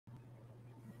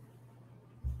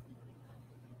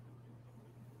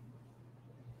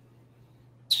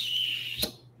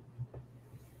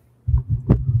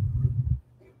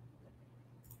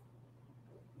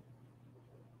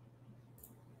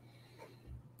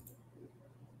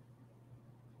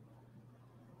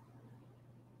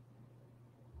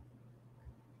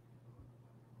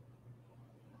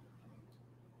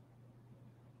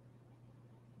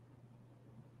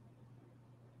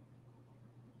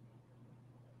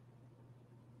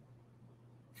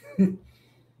Damn,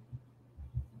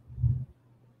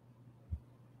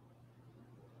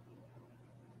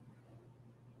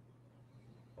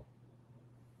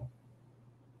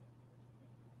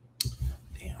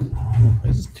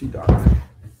 this is too dark.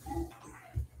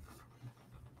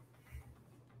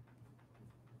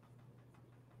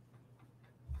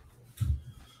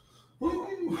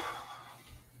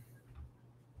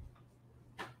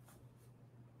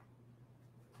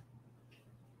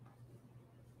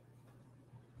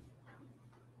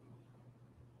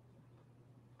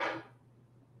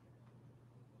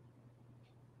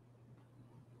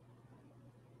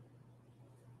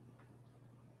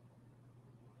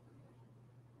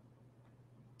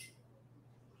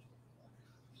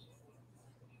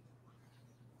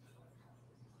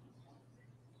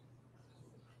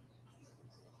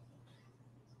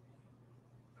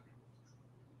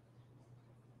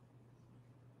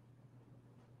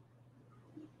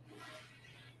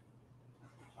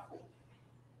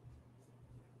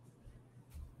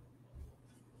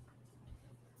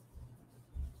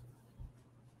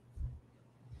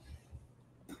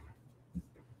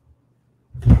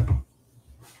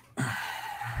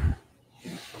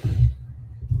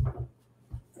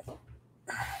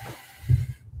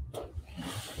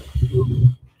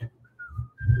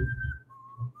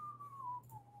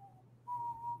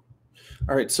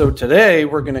 All right, so today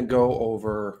we're going to go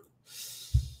over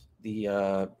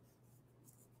the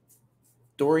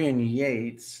Dorian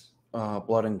Yates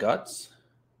Blood and Guts.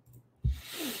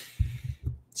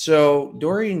 So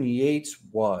Dorian Yates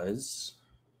was,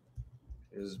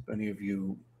 as many of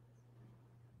you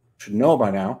should know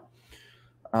by now,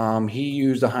 he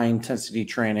used a high-intensity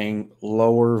training,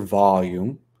 lower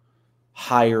volume,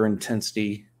 higher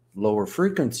intensity, lower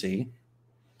frequency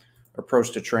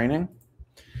approach to training,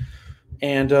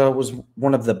 and was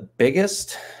one of the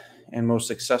biggest and most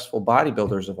successful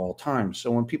bodybuilders of all time.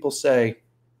 So when people say,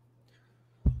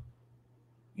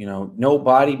 you know, no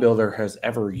bodybuilder has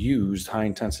ever used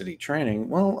high-intensity training,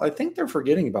 well, I think they're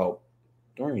forgetting about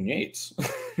Dorian Yates.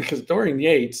 Because Dorian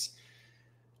Yates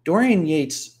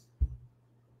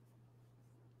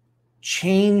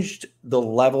changed the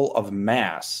level of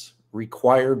mass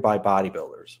required by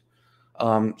bodybuilders.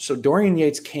 So Dorian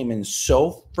Yates came in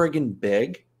so friggin'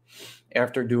 big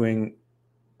after doing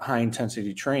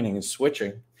high-intensity training and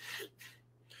switching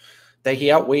that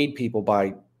he outweighed people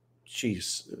by,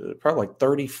 probably like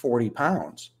 30, 40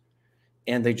 pounds,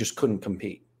 and they just couldn't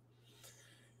compete.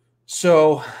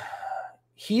 So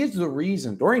he is the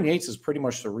reason, Dorian Yates is pretty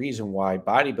much the reason why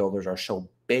bodybuilders are so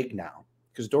big now,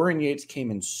 because Dorian Yates came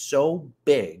in so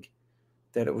big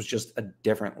that it was just a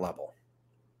different level.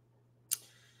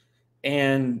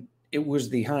 And it was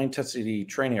the high-intensity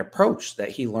training approach that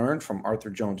he learned from Arthur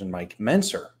Jones and Mike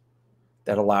Menser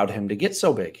that allowed him to get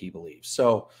so big, he believes.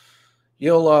 So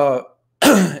you'll,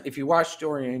 if you watch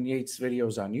Dorian Yates'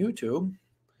 videos on YouTube,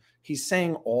 he's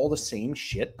saying all the same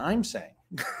shit I'm saying,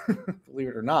 believe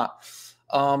it or not.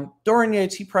 Dorian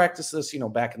Yates, he practiced this,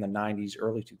 back in the 90s,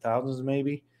 early 2000s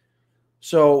maybe.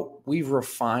 So we've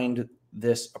refined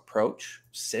this approach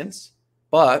since,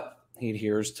 but he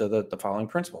adheres to the following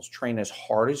principles. Train as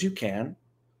hard as you can.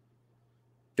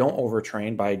 Don't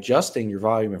overtrain by adjusting your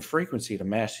volume and frequency to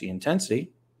match the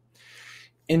intensity.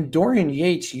 And Dorian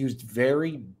Yates used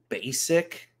very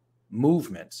basic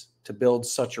movements to build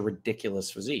such a ridiculous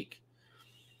physique.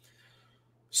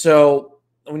 So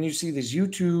when you see these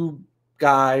YouTube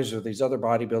guys or these other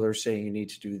bodybuilders saying you need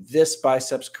to do this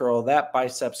biceps curl, that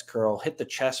biceps curl, hit the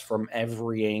chest from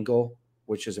every angle,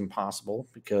 which is impossible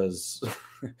because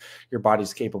your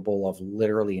body's capable of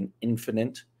literally an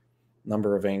infinite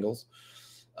number of angles.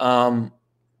 Dorian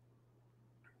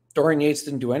Yates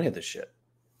didn't do any of this shit.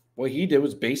 What he did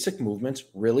was basic movements,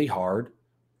 really hard.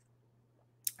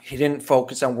 He didn't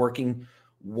focus on working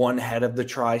one head of the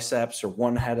triceps or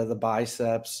one head of the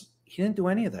biceps. He didn't do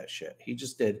any of that shit. He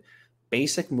just did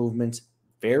basic movements,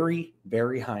 very,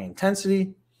 very high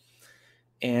intensity.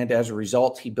 And as a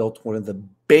result, he built one of the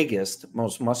biggest,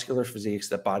 most muscular physiques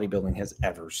that bodybuilding has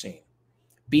ever seen.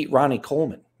 Beat Ronnie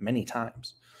Coleman many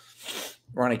times.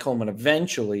 Ronnie Coleman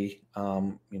eventually,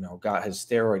 got his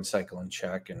steroid cycle in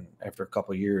check, and after a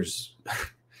couple of years,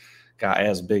 got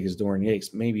as big as Dorian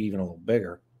Yates, maybe even a little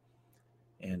bigger,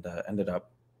 and ended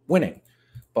up winning.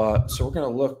 But so we're going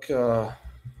to look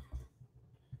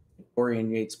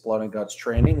Dorian Yates Blood and Guts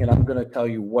training, and I'm going to tell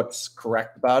you what's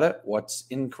correct about it, what's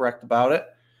incorrect about it.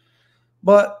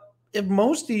 But if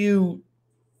most of you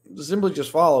simply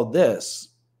just followed this,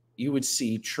 you would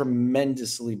see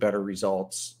tremendously better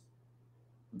results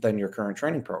than your current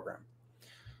training program.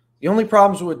 The only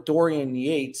problems with Dorian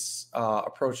Yates'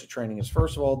 approach to training is,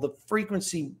 first of all, the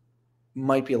frequency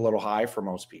might be a little high for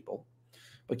most people.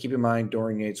 But keep in mind,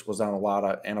 Dorian Yates was on a lot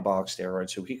of anabolic steroids,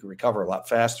 so he could recover a lot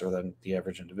faster than the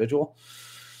average individual.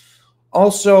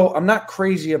 Also, I'm not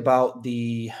crazy about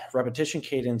the repetition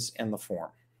cadence and the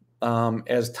form.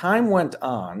 As time went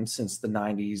on, since the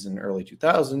 90s and early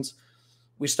 2000s,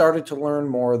 we started to learn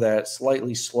more that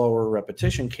slightly slower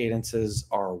repetition cadences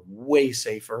are way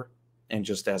safer and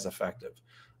just as effective.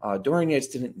 Dorian Yates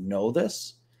didn't know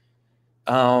this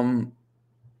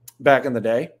back in the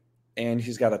day, and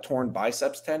he's got a torn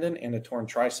biceps tendon and a torn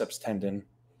triceps tendon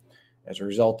as a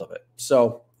result of it.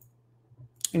 So,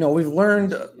 you know, we've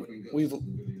learned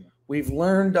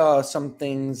some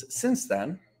things since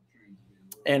then.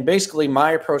 And basically,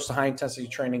 my approach to high intensity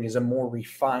training is a more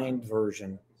refined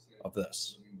version of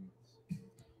this.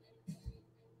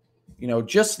 You know,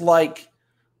 just like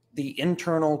the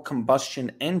internal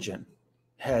combustion engine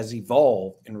has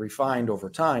evolved and refined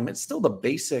over time, it's still the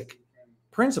basic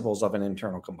principles of an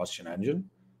internal combustion engine.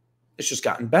 It's just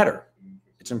gotten better.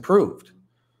 It's improved.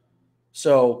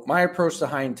 So my approach to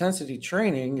high intensity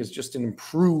training is just an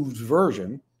improved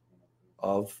version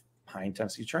of high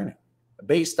intensity training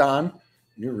based on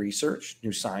new research,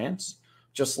 new science,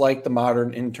 just like the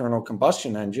modern internal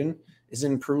combustion engine is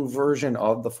an improved version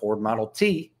of the Ford Model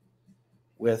T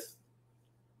with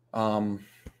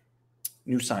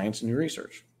new science and new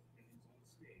research.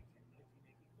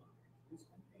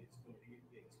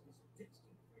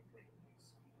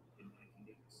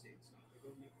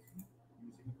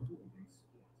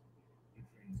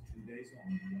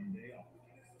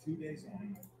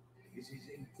 This is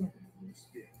incredible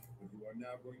spin, but you are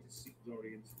now going to see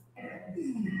Dorian's.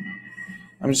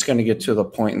 I'm just going to get to the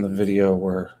point in the video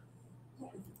where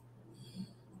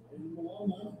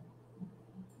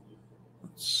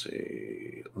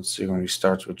let's see when he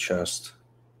starts with chest.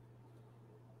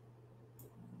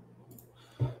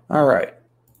 All right.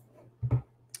 I'm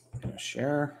going to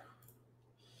share.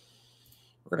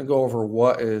 We're going to go over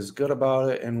what is good about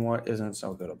it and what isn't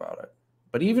so good about it.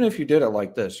 But even if you did it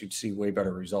like this, you'd see way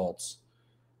better results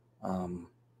than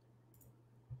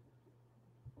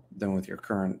with your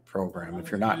current program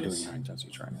if you're not doing high intensity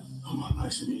training. Come on,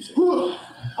 nice and easy. Come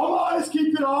on, let's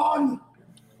keep it on.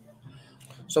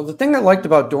 So the thing I liked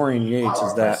about Dorian Yates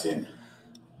is that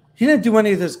he didn't do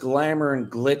any of this glamour and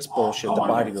glitz bullshit the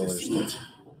bodybuilders do.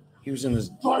 He was in this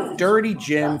dirty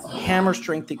gym, hammer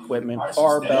strength equipment,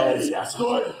 barbells,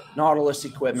 Nautilus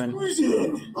equipment.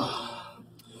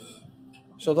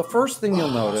 So the first thing you'll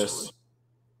notice,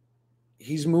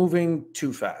 he's moving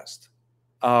too fast.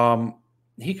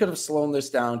 He could have slowed this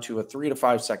down to a 3 to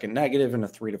 5 second negative and a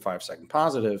 3 to 5 second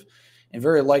positive, and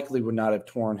very likely would not have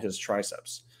torn his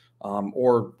triceps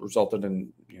or resulted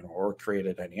in, or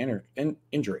created any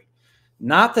injury.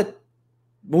 Not that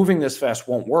moving this fast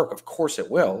won't work. Of course it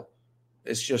will.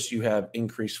 It's just you have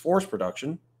increased force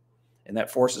production, and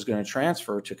that force is going to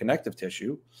transfer to connective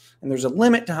tissue. And there's a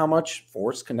limit to how much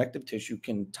force connective tissue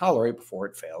can tolerate before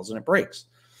it fails and it breaks.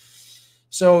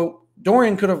 So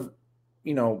Dorian could have,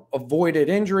 avoided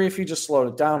injury if he just slowed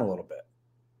it down a little bit.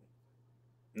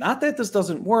 Not that this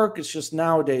doesn't work. It's just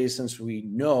nowadays, since we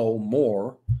know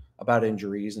more about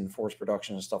injuries and force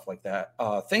production and stuff like that,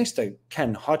 thanks to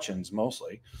Ken Hutchins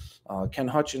mostly. Ken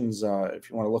Hutchins, if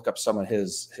you want to look up some of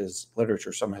his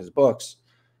literature, some of his books,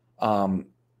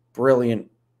 brilliant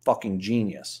fucking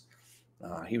genius.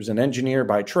 He was an engineer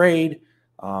by trade,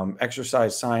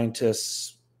 exercise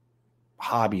scientist,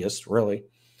 hobbyist, really,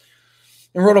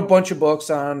 and wrote a bunch of books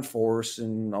on force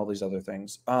and all these other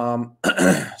things.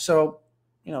 So,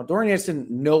 Dorian Yates didn't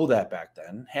know that back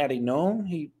then. Had he known,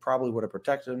 he probably would have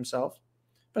protected himself.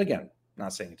 But again,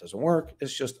 not saying it doesn't work.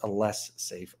 It's just a less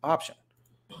safe option.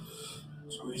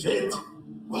 So is it?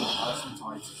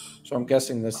 So I'm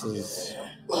guessing this is.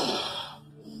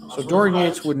 So Dorian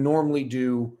Yates would normally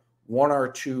do 1 or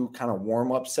 2 kind of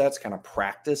warm-up sets, kind of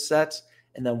practice sets,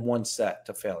 and then 1 set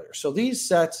to failure. So these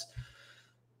sets,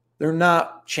 they're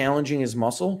not challenging his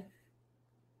muscle.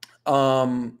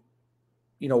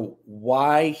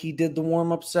 Why he did the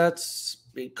warm-up sets,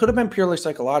 it could have been purely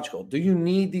psychological. Do you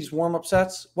need these warm-up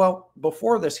sets? Well,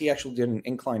 before this, he actually did an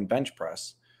incline bench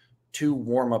press, 2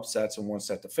 warm-up sets and 1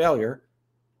 set to failure,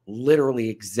 literally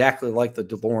exactly like the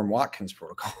DeLorme Watkins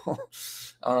protocol.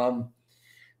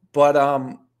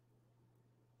 But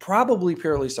probably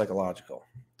purely psychological.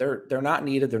 They're not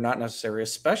needed. They're not necessary,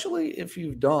 especially if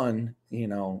you've done,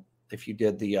 if you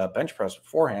did the bench press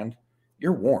beforehand,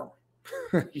 you're warm.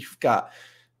 You've got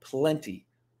plenty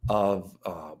of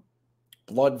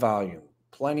blood volume,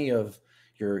 plenty of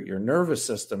your nervous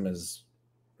system is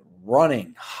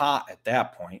running hot at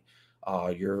that point.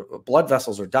 Your blood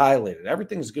vessels are dilated.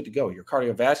 Everything is good to go. Your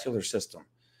cardiovascular system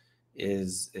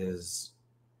is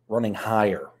running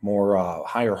higher, more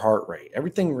higher heart rate.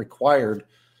 Everything required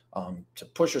to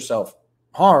push yourself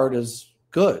hard is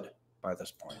good by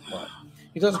this point. But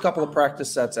he does a couple of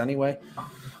practice sets anyway.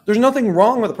 There's nothing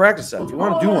wrong with a practice set. If you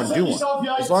want to do one, do one.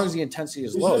 As long as the intensity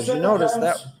is low. As you notice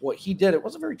that what he did, it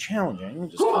wasn't very challenging. He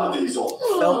just kind of felt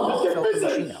the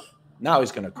machine out. Now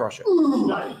he's going to crush it.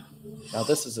 Now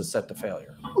this is a set to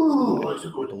failure, I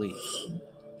believe.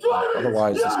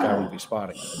 Otherwise, this guy would be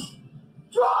spotting it.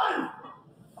 Drive!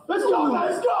 Let's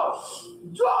go!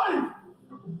 Drive!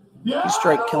 Yeah. He's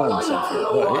straight killing himself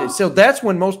here. So that's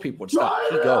when most people would stop.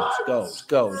 He goes.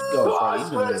 Right,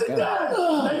 he's going to do it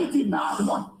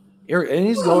again. Here, and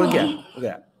he's going again. Look at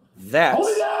that.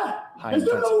 That's high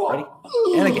intensity. Ready?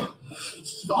 And again.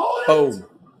 Boom.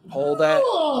 Hold that.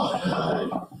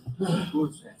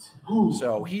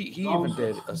 So he even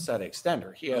did a set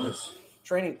extender. He had his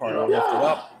training partner lift it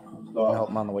up and help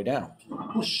him on the way down.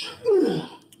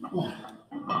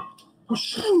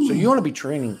 So you want to be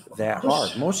training that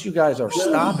hard. Most of you guys are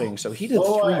stopping. So he did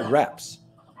 3 reps.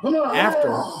 After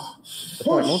the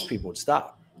point most people would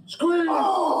stop.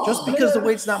 Just because the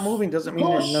weight's not moving doesn't mean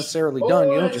you're necessarily done.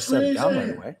 You don't just set it down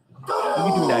right away. You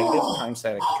can do negative time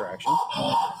static contraction.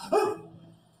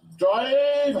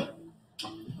 Drive.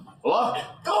 Lock.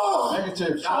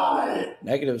 Negatives.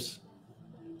 Negatives.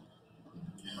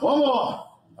 One more.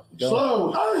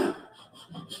 Slow.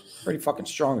 Pretty fucking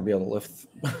strong to be able to lift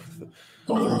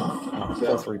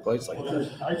fill 3 plates like that.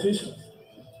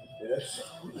 Yes.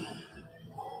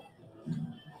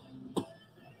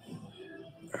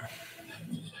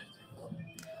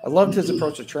 I loved his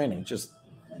approach to training. Just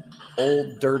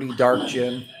old, dirty, dark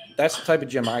gym. That's the type of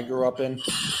gym I grew up in.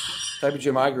 The type of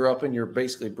gym I grew up in, you're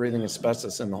basically breathing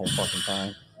asbestos in the whole fucking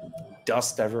time.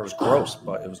 Dust everywhere. It was gross,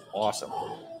 but it was awesome.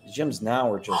 The gyms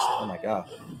now are just, oh my God.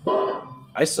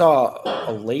 I saw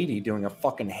a lady doing a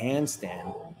fucking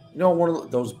handstand. You know, one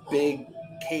of those big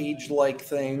cage-like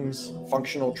things,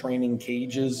 functional training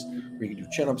cages where you can do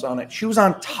chin-ups on it. She was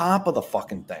on top of the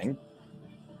fucking thing,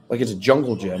 like it's a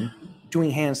jungle gym,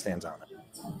 doing handstands on it.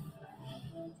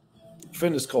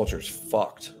 Fitness culture is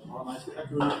fucked.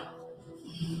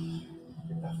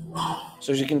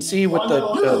 So as you can see with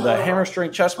the hammer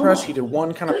strength chest press, he did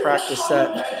one kind of practice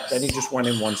set, then he just went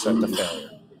in one set to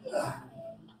failure.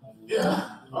 Yeah.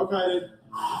 Okay.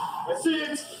 I see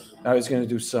it. Now he's going to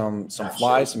do some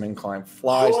flies, some incline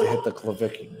flies to hit the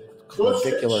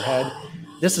clavicular head.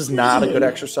 This is not a good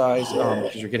exercise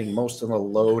because you're getting most of the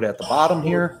load at the bottom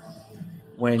here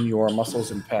when your muscles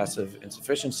in passive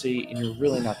insufficiency, and you're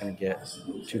really not going to get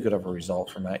too good of a result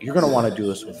from that. You're going to want to do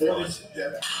this with flies.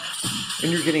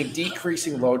 And you're getting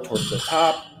decreasing load towards the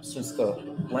top since the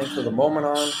length of the moment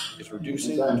arm is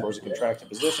reducing towards a contracted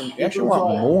position. You actually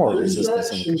want more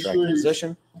resistance in the contracted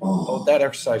position. Oh, with that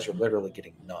exercise, you're literally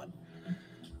getting none.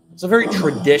 It's a very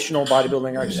traditional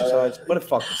bodybuilding exercise, but it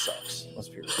fucking sucks. Let's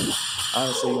be real.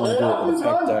 Honestly, you want to do it with a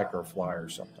pec deck or a fly or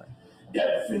something. So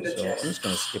I'm just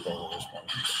going to skip over this one.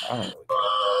 I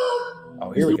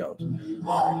don't really care. Oh, here we go.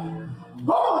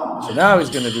 So now he's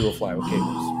going to do a fly with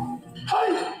cables.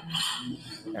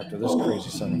 After this crazy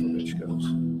son of a bitch goes.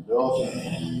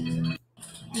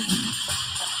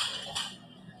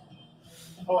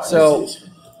 So,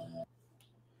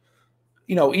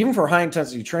 you know, even for high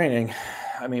intensity training,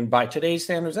 I mean, by today's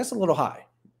standards, that's a little high.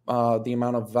 The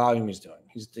amount of volume he's doing.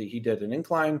 He did an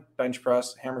incline bench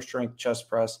press, hammer strength chest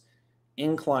press,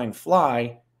 incline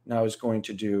fly. Now he's going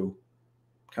to do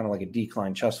kind of like a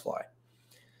decline chest fly.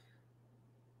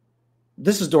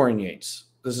 This is Dorian Yates.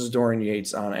 This is Dorian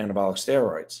Yates on anabolic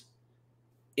steroids.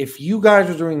 If you guys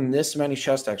are doing this many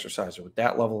chest exercises with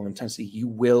that level of intensity, you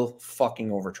will fucking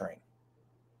overtrain.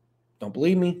 Don't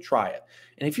believe me? Try it.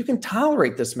 And if you can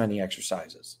tolerate this many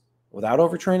exercises without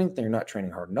overtraining, then you're not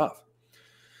training hard enough.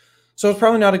 So it's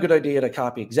probably not a good idea to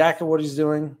copy exactly what he's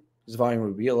doing. His volume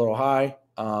would be a little high.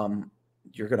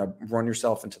 You're going to run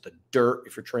yourself into the dirt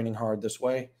if you're training hard this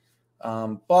way.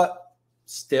 But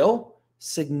still,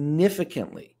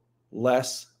 significantly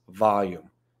less volume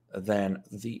than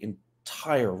the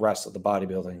entire rest of the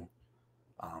bodybuilding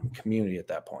community at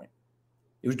that point.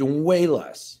 He was doing way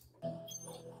less.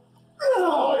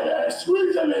 Oh, yeah,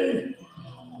 squeeze me.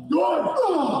 Good.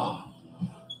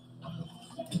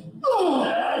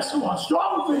 Yes, come on,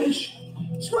 strong fish.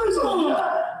 Squeeze it.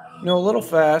 You know, a little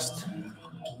fast.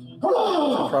 That's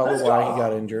probably why he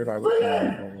got injured. I would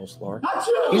a little slower.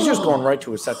 He's just going right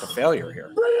to a set to failure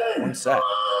here. One set.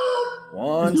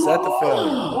 One set to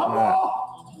failure.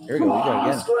 Here we go. We got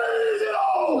it again.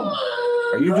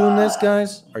 Are you doing this,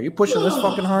 guys? Are you pushing this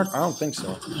fucking hard? I don't think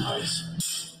so.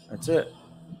 That's it.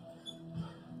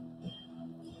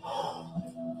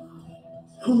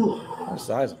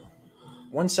 Size him.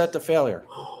 1 set to failure.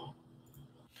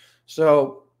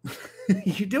 So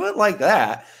you do it like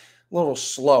that, a little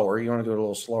slower. You want to do it a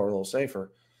little slower, a little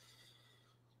safer.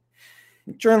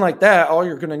 Train like that, all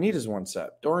you're going to need is 1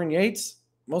 set. Dorian Yates,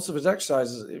 most of his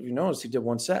exercises, if you notice, he did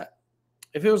 1 set.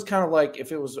 If it was kind of like,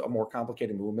 if it was a more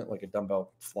complicated movement, like a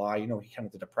dumbbell fly, he kind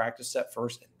of did a practice set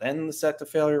first and then the set to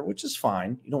failure, which is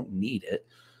fine. You don't need it.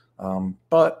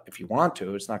 But if you want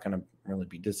to, it's not going to really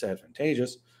be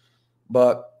disadvantageous.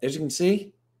 But as you can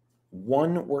see,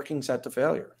 1 working set to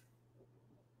failure.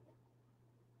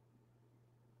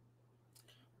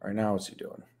 All right, now what's he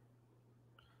doing?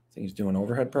 I think he's doing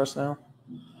overhead press now.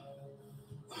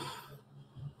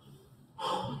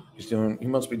 He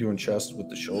must be doing chest with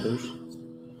the shoulders.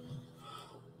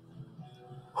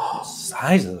 The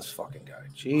size of this fucking guy.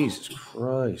 Jesus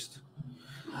Christ.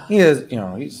 He is,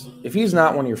 if he's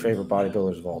not one of your favorite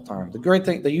bodybuilders of all time, the great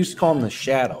thing, they used to call him the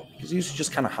Shadow because he used to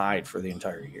just kind of hide for the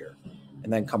entire year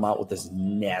and then come out with this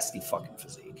nasty fucking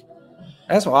physique.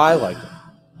 That's why I like him.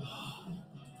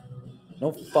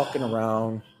 No fucking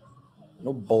around.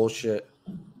 No bullshit.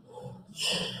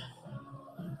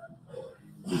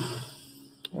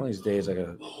 One of these days I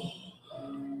gotta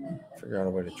figure out a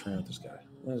way to train with this guy.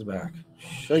 Look at his back.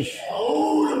 Sheesh.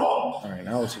 All right,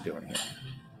 now what's he doing here?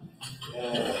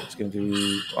 He's gonna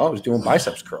do. Oh, he's doing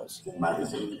biceps curls. A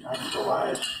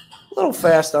little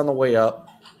fast on the way up.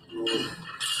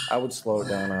 I would slow it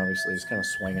down. Obviously, he's kind of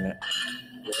swinging it.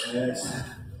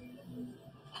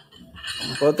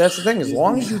 But that's the thing. As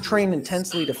long as you train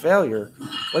intensely to failure,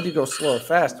 whether you go slow or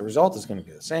fast, the result is going to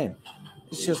be the same.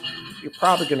 It's just you're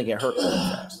probably going to get hurt really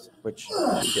fast, which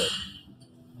is good.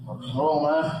 All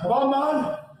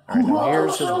right, now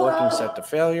here's his working set to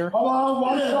failure.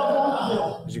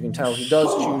 As you can tell, he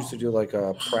does choose to do like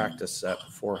a practice set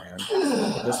beforehand.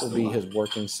 But this will be his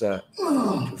working set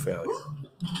to failure.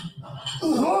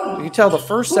 You can tell the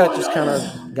first set just kind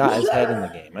of got his head in the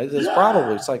game. It's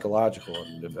probably psychological,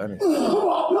 if anything.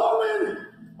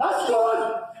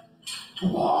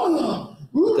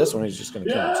 But this one, he's just going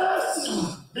to kill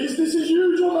himself. Business as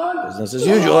usual, man. Business as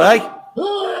usual, eh?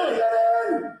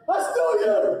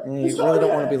 You really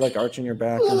don't want to be like arching your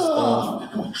back and stuff.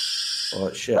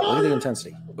 Oh, shit. Look at the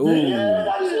intensity.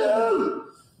 Ooh.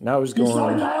 Now he's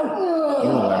going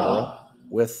unilateral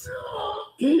with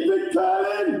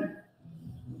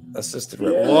assisted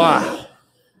rep. Wow.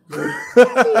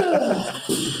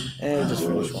 And he just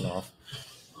finished one off.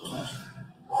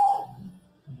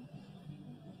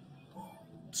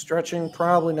 Stretching,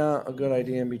 probably not a good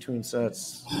idea in between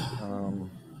sets.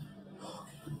 Come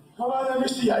on,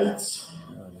 Mr. Yates.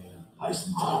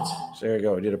 So there you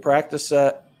go. We did a practice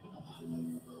set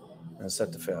and a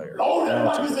set to failure.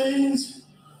 Magazines.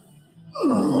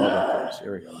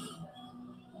 Here we go.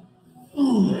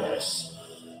 Yes.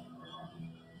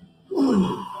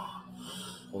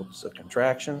 Holds the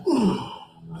contraction.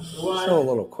 Still a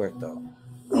little quick though.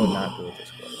 I would not do it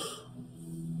this quick.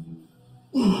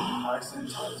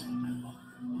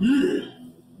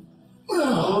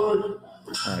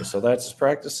 All right, so that's his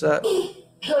practice set.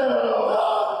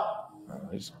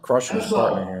 He's crushing his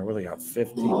partner here. What do they got?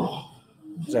 50.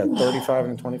 Is that 35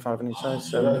 and 25 on each side?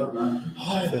 70,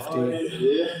 50,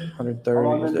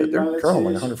 130. They're curling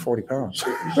like 140 pounds.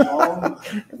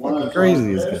 Fucking crazy,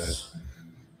 these guys.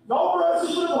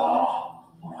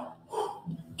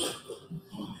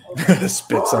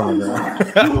 Spits on the ground.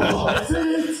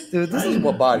 Dude, this is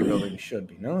what bodybuilding should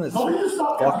be. None of this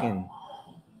fucking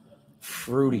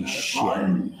fruity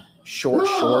shit. Short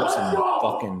shorts and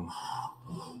fucking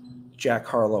Jack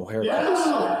Harlow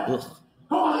haircuts. Ugh.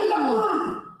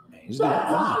 Man, he's doing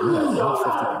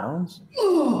 150 pounds?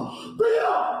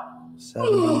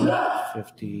 70,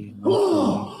 50,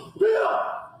 120,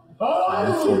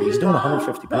 140. He's doing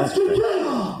 150 pounds today.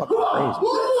 Fucking crazy.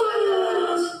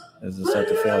 As a set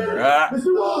to failure. I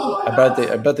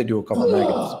bet they do a couple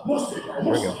negatives.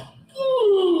 There we go.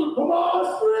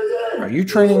 Are you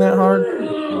training that hard?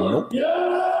 Nope.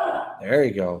 There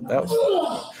you go.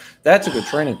 That's a good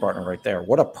training partner right there.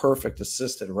 What a perfect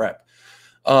assisted rep.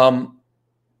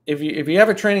 If you have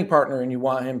a training partner and you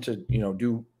want him to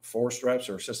do forced reps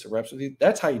or assisted reps with you,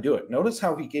 that's how you do it. Notice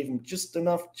how he gave him just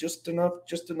enough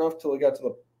till he got to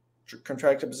the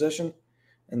contracted position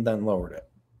and then lowered it.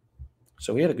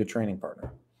 So he had a good training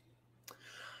partner.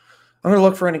 I'm going to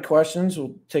look for any questions.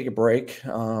 We'll take a break.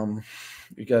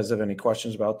 If you guys have any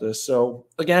questions about this. So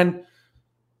again,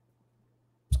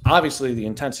 obviously the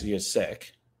intensity is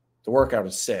sick. The workout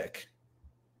is sick.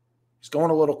 He's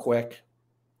going a little quick.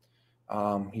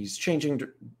 He's changing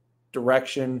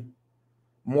direction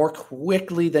more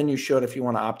quickly than you should if you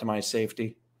want to optimize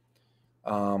safety.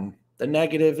 The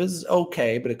negative is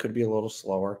okay, but it could be a little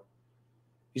slower.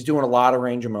 He's doing a lot of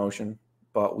range of motion,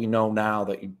 but we know now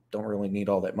that you don't really need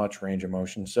all that much range of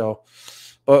motion. So,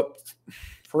 but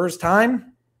for his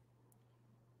time,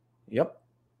 yep.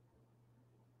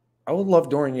 I would love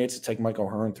Dorian Yates to take Mike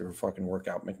O'Hearn through a fucking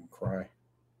workout, make him cry.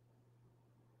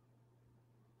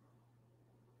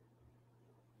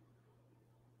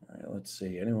 All right, let's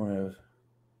see. Anyone have...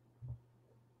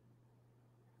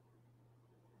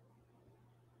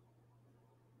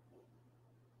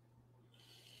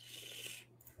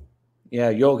 Yeah,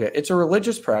 yoga. It's a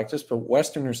religious practice, but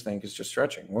Westerners think it's just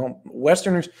stretching. Well,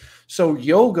 Westerners, so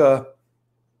yoga,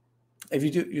 if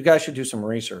you do, you guys should do some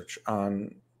research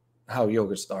on how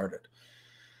yoga started.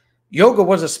 Yoga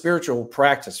was a spiritual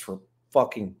practice for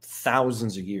fucking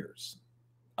thousands of years.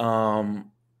 A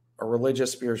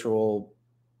religious, spiritual,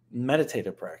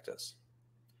 meditative practice.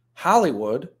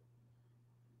 Hollywood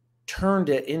turned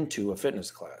it into a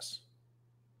fitness class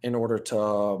in order to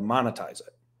monetize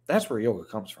it. That's where yoga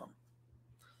comes from.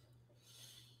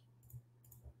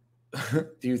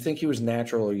 Do you think he was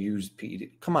natural or used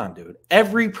PED? Come on, dude.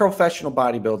 Every professional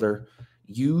bodybuilder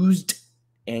used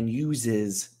and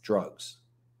uses drugs.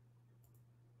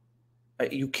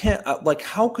 You can't, like,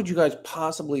 how could you guys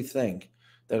possibly think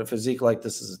that a physique like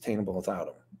this is attainable without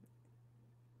him?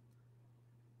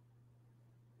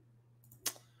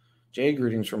 Jay,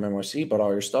 greetings from NYC, but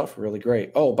all your stuff, really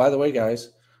great. Oh, by the way,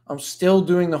 guys, I'm still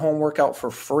doing the home workout for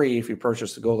free if you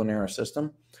purchase the Golden Era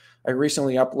system. I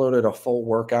recently uploaded a full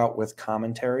workout with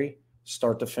commentary,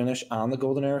 start to finish, on the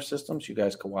Golden Era system, so you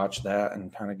guys can watch that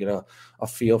and kind of get a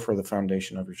feel for the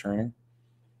foundation of your training.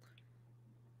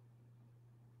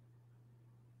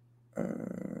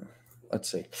 Let's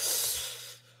see.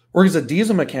 Work as a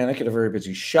diesel mechanic at a very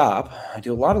busy shop. I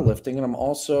do a lot of lifting, and I'm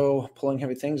also pulling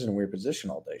heavy things in a weird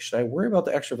position all day. Should I worry about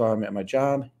the extra volume at my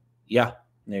job? Yeah,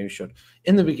 you should.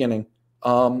 In the beginning,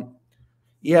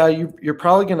 yeah, you're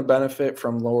probably going to benefit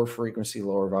from lower frequency,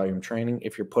 lower volume training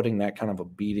if you're putting that kind of a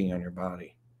beating on your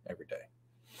body every day.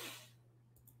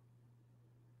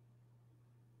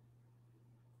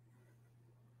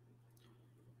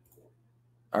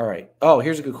 All right. Oh,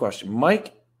 here's a good question.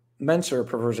 Mike Menser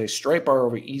prefers a straight bar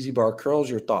over easy bar curls.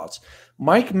 Your thoughts?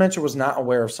 Mike Menser was not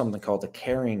aware of something called the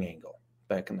carrying angle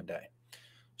back in the day.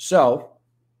 So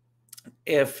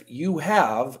if you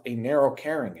have a narrow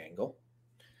carrying angle,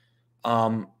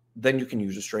 then you can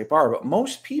use a straight bar. But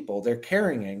most people, their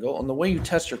carrying angle, and the way you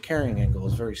test your carrying angle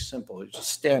is very simple. You just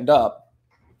stand up.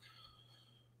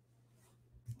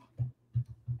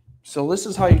 So this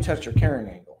is how you test your carrying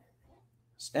angle.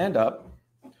 Stand up,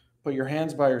 put your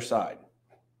hands by your side.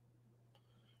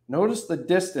 Notice the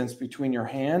distance between your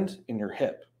hand and your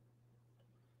hip.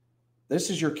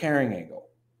 This is your carrying angle.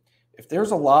 If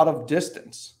there's a lot of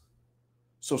distance,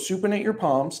 so supinate your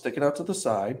palms, stick it out to the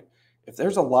side. If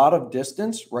there's a lot of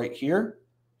distance right here,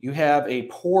 you have a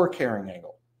poor carrying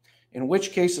angle, in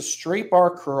which case a straight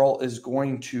bar curl is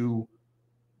going to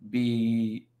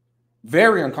be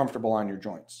very uncomfortable on your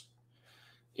joints.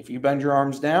 If you bend your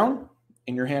arms down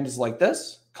and your hand is like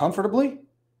this, comfortably,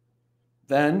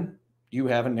 then you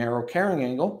have a narrow carrying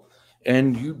angle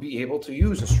and you'd be able to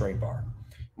use a straight bar.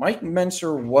 Mike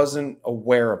Menser wasn't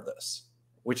aware of this,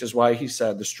 which is why he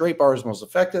said the straight bar is most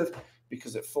effective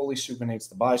because it fully supinates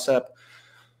the bicep.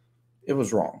 It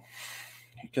was wrong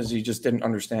because he just didn't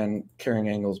understand carrying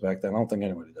angles back then. I don't think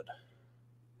anybody did.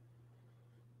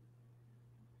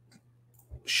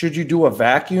 Should you do a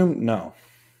vacuum? No.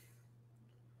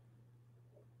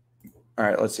 All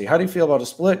right, let's see. How do you feel about a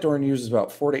split? Dorian uses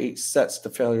about 4 to 8 sets to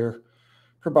failure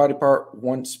per body part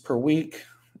once per week.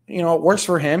 You know, it works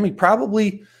for him. He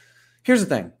probably, here's the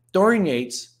thing. Dorian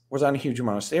Yates was on a huge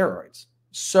amount of steroids.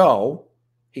 So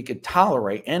he could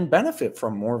tolerate and benefit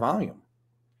from more volume.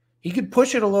 He could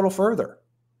push it a little further.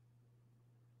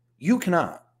 You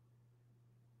cannot.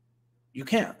 You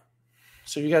can't.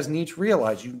 So you guys need to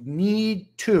realize you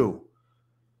need to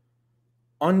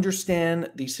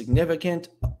understand the significance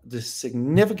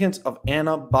of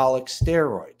anabolic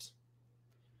steroids.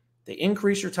 They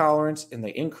increase your tolerance and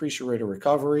they increase your rate of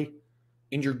recovery.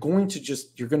 And you're going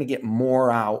to get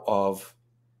more out of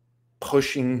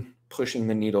pushing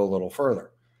the needle a little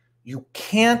further. You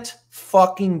can't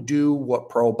fucking do what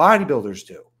pro bodybuilders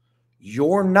do.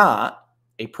 You're not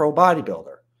a pro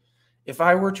bodybuilder. If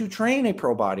I were to train a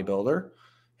pro bodybuilder,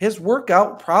 his workout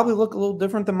would probably look a little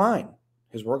different than mine.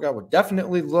 His workout would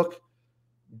definitely look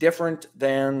different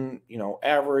than,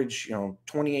 average,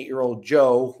 28-year-old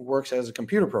Joe who works as a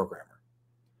computer programmer.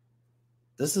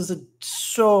 This is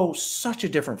such a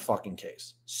different fucking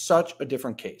case. Such a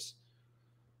different case.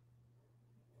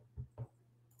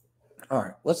 All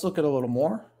right, let's look at a little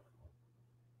more.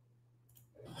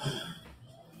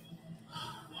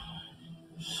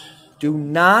 Do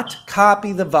not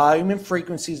copy the volume and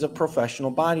frequencies of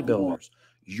professional bodybuilders.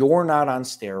 You're not on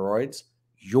steroids.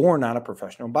 You're not a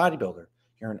professional bodybuilder.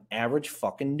 You're an average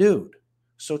fucking dude.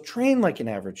 So train like an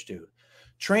average dude.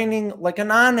 Training like a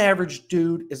non-average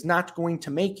dude is not going to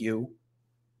make you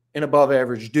an above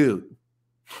average dude.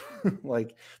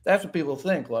 Like, that's what people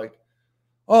think. Like,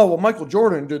 oh, well, Michael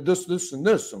Jordan did this, this, and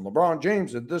this, and LeBron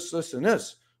James did this, this, and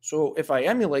this. So if I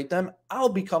emulate them, I'll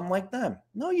become like them.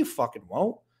 No, you fucking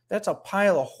won't. That's a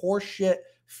pile of horseshit,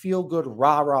 feel-good,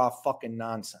 rah-rah fucking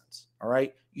nonsense. All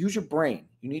right? Use your brain.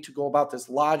 You need to go about this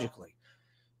logically.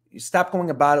 You stop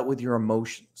going about it with your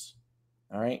emotions.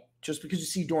 All right? Just because you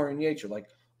see Dorian Yates, you're like,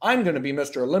 I'm going to be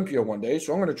Mr. Olympia one day,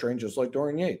 so I'm going to train just like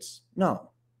Dorian Yates. No.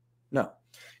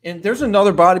 And there's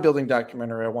another bodybuilding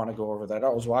documentary I want to go over that I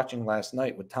was watching last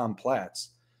night with Tom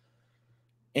Platz.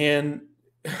 And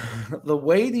the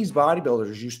way these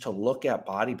bodybuilders used to look at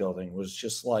bodybuilding was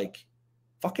just like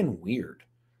fucking weird.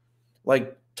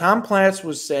 Like Tom Platz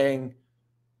was saying,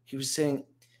 you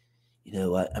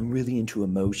know, I'm really into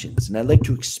emotions and I like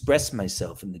to express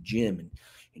myself in the gym. And,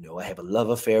 you know, I have a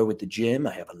love affair with the gym.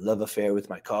 I have a love affair with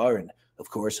my car. And of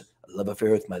course, a love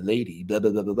affair with my lady, blah, blah,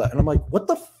 blah, blah, blah. And I'm like, what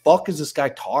the fuck is this guy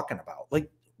talking about?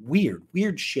 Like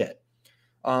weird shit.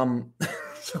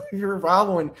 So if you're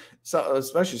following,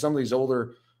 especially some of these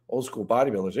old school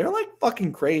bodybuilders, they're like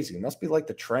fucking crazy. It must be like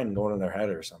the trend going in their head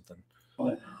or something.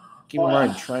 Keep in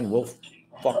mind, trend will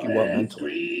fuck you up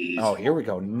mentally. Oh, here we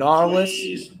go.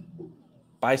 Nautilus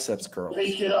biceps curls.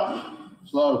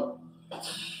 Slow.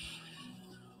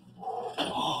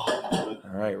 All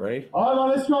right, ready? All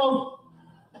right, let's go.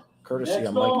 Courtesy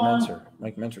of Mike Menser.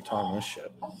 Mike Menser talking this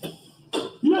shit.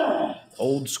 Yeah.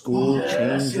 Old school,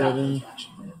 chain driven.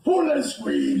 Pull and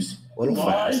squeeze. Little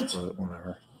fast, but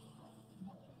whatever.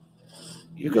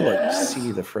 You could like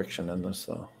see the friction in this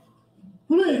though.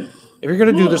 If you're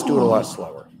gonna do this, do it a lot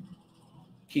slower.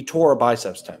 He tore a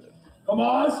biceps tendon. Come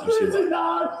on, squeeze it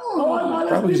now.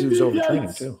 Probably because he was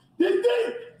overtraining too.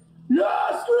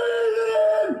 Yeah, squeeze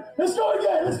it in. Let's go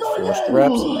again. Let's go Forced again.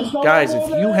 reps. Guys, if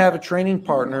you have a training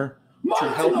partner to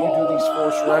help you do these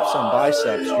forced reps on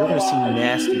biceps, you're going to see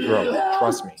nasty growth.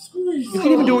 Trust me. You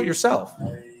can even do it yourself.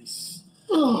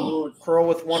 Curl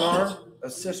with one arm.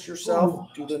 Assist yourself.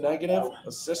 Do the negative.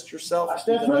 Assist yourself.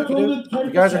 Do the negative. If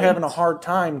you guys are having a hard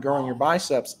time growing your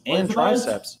biceps and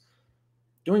triceps,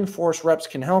 doing forced reps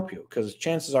can help you because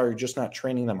chances are you're just not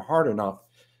training them hard enough.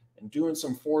 And doing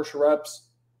some forced reps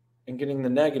and getting the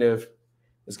negative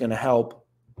is going to help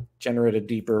generate a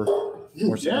deeper,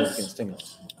 more significant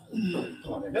stimulus.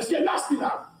 Let's get nasty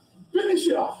now. Finish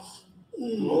it off.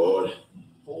 Good.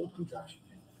 Full contraction.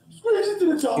 Squeeze it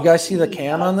to the top. You guys see the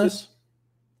cam on this?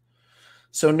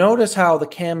 So notice how the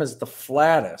cam is the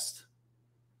flattest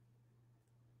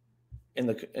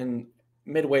in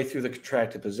midway through the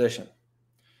contracted position.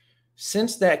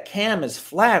 Since that cam is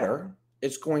flatter,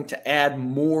 it's going to add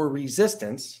more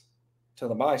resistance to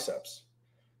the biceps.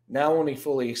 Now when we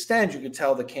fully extend, you can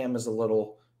tell the cam is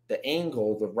the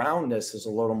angle, the roundness is a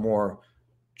little more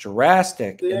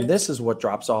drastic, and this is what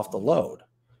drops off the load.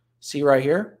 See right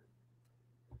here?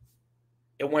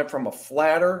 It went from a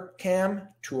flatter cam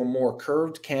to a more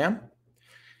curved cam.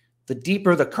 The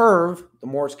deeper the curve, the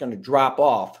more it's going to drop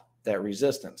off that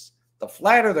resistance. The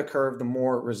flatter the curve, the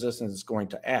more resistance it's going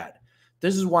to add.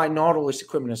 This is why Nautilus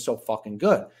equipment is so fucking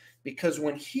good. Because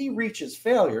when he reaches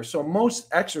failure, so most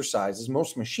exercises,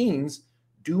 most machines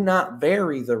do not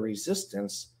vary the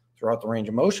resistance throughout the range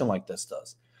of motion like this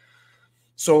does.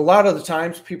 So a lot of the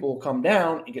times people will come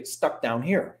down and get stuck down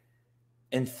here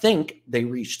and think they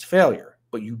reached failure,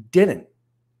 but you didn't.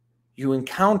 You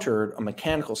encountered a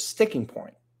mechanical sticking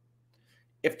point.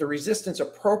 If the resistance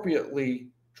appropriately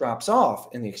drops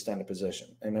off in the extended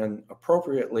position and then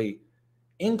appropriately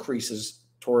increases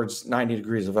towards 90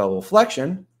 degrees of elbow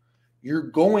flexion, you're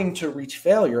going to reach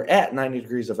failure at 90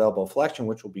 degrees of elbow flexion,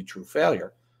 which will be true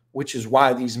failure, which is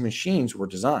why these machines were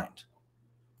designed.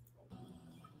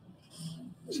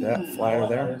 See that flatter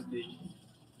there?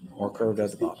 More curved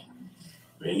at the bottom.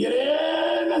 Bring it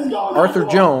in. Let's go. Arthur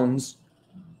Jones,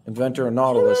 inventor of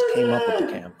Nautilus, came up with the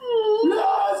cam.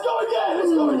 Let's go again.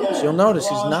 Let's go again. So you'll notice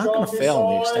he's not going to fail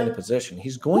in the extended position.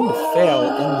 He's going to fail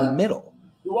in the middle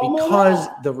because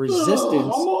the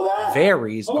resistance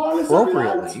varies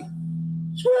appropriately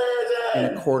in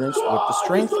accordance with the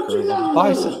strength curve of the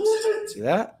biceps. See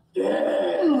that?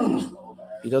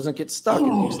 He doesn't get stuck in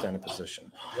the extended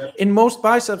position. In most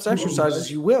biceps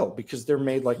exercises, you will because they're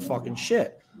made like fucking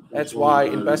shit. That's why,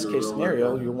 in best case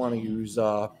scenario, you want to use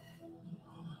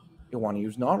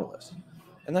Nautilus,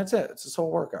 and that's it. It's this whole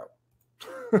workout.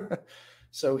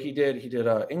 So he did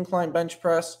an incline bench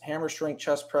press, hammer strength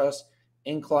chest press.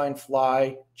 incline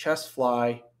fly, chest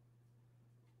fly,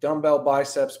 dumbbell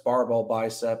biceps, barbell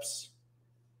biceps,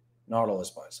 Nautilus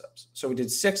biceps. So we did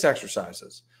 6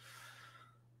 exercises.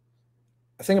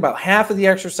 I think about half of the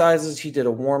exercises he did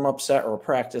a warm-up set or a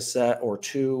practice set or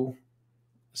 2.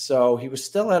 So he was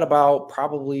still at about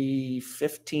probably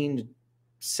 15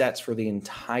 sets for the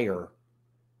entire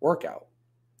workout.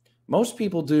 Most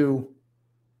people do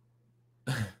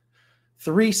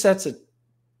 3 sets at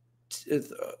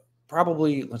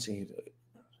probably, let's see,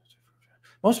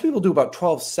 most people do about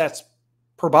 12 sets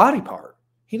per body part.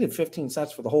 He did 15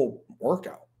 sets for the whole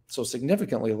workout, so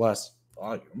significantly less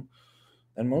volume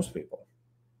than most people.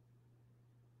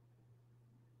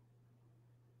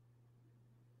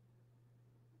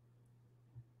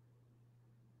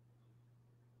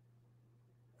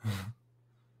 All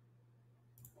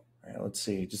right, let's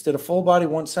see. Just did a full body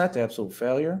 1 set to absolute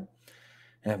failure.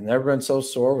 I've never been so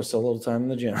sore with so little time in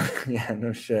the gym. Yeah,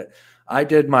 no shit. I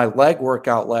did my leg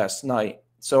workout last night.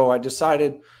 So I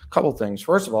decided a couple things.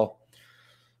 First of all,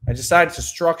 I decided to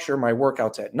structure my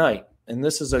workouts at night. And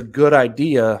this is a good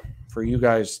idea for you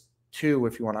guys too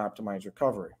if you want to optimize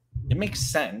recovery. It makes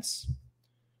sense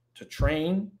to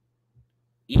train,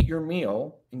 eat your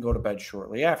meal, and go to bed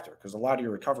shortly after because a lot of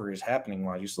your recovery is happening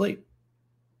while you sleep.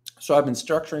 So I've been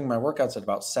structuring my workouts at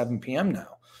about 7 p.m.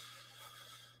 now.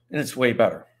 And it's way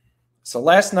better. So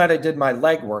last night I did my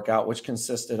leg workout, which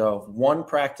consisted of 1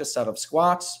 practice set of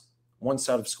squats, 1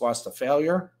 set of squats to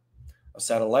failure, a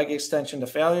set of leg extension to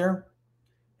failure,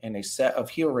 and a set of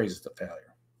heel raises to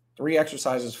failure. 3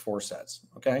 exercises, 4 sets,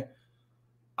 okay?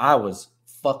 I was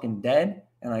fucking dead,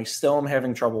 and I still am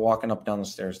having trouble walking up down the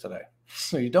stairs today.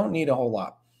 So you don't need a whole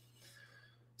lot.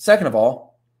 Second of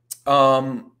all,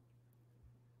 I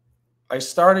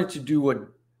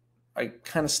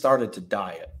kind of started to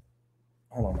diet.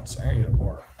 Hold on one second. I need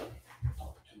more.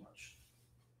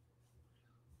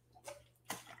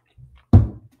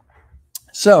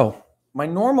 So my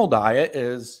normal diet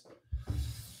is,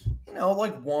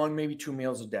 like 1, maybe 2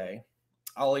 meals a day.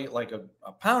 I'll eat like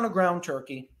a pound of ground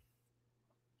turkey,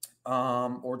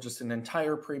 or just an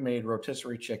entire pre-made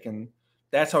rotisserie chicken.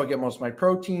 That's how I get most of my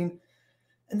protein.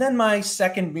 And then my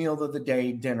second meal of the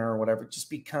day, dinner or whatever, just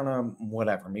be kind of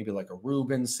whatever, maybe like a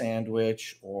Reuben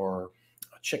sandwich or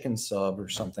a chicken sub or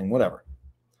something, whatever.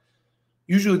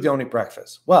 Usually don't eat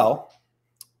breakfast. Well,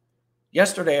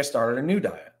 yesterday I started a new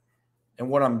diet. And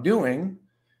what I'm doing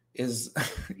is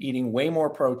eating way more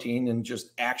protein than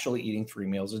just actually eating 3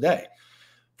 meals a day.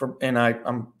 And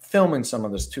I'm filming some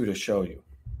of this too to show you.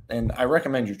 And I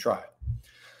recommend you try it.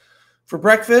 For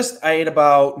breakfast, I ate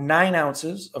about 9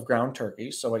 ounces of ground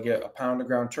turkey. So I get a pound of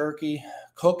ground turkey,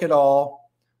 cook it all.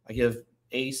 I give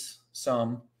Ace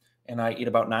some, and I eat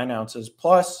about 9 ounces.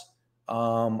 Plus,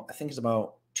 I think it's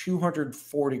about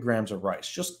 240 grams of rice.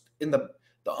 Just in the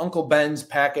Uncle Ben's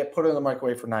packet, put it in the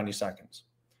microwave for 90 seconds.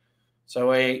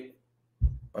 So I ate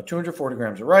about 240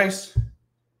 grams of rice,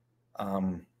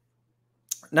 9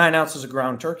 ounces of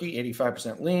ground turkey,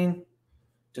 85% lean.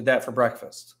 Did that for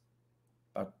breakfast.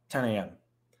 About 10 a.m.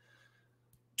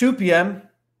 2 p.m.,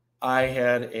 I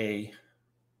had a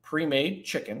pre-made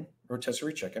chicken,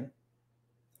 rotisserie chicken.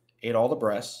 Ate all the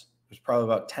breasts. It was probably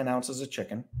about 10 ounces of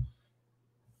chicken.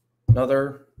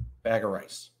 Another bag of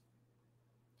rice.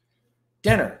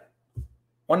 Dinner,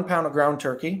 1 pound of ground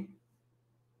turkey,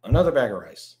 another bag of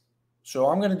rice. So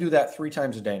I'm going to do that 3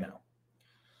 times a day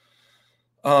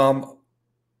now.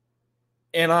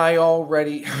 And I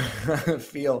already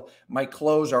feel my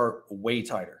clothes are way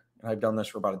tighter. And I've done this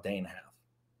for about a day and a half.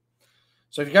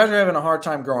 So if you guys are having a hard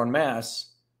time growing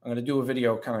mass, I'm going to do a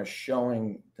video kind of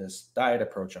showing this diet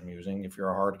approach I'm using if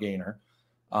you're a hard gainer.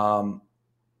 And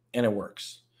it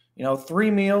works. 3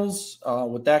 meals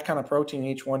with that kind of protein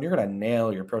each one, you're going to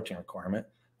nail your protein requirement.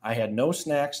 I had no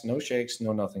snacks, no shakes,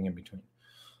 no nothing in between.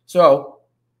 So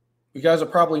you guys will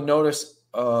probably notice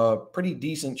a pretty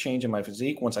decent change in my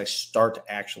physique once I start to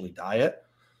actually diet.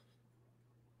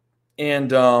 And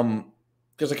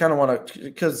because I kind of want to,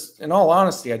 because in all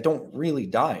honesty, I don't really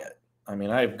diet. I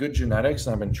mean, I have good genetics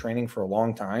and I've been training for a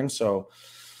long time. So,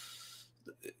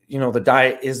 the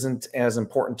diet isn't as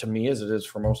important to me as it is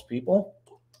for most people.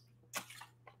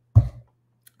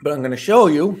 But I'm going to show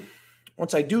you,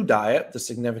 once I do diet, the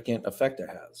significant effect it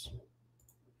has.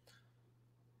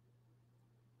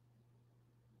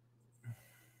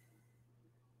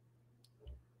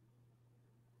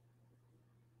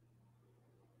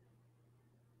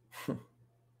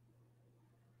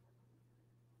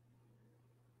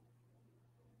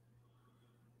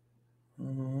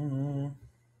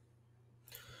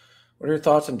 What are your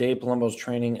thoughts on Dave Palumbo's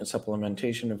training and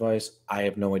supplementation advice? I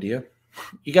have no idea.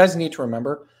 You guys need to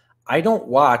remember, I don't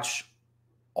watch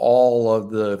all of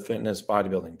the fitness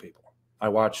bodybuilding people. I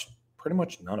watched pretty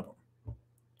much none of them.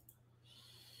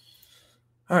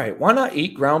 All right, why not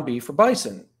eat ground beef or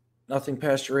bison? Nothing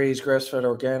pasture-raised, grass-fed,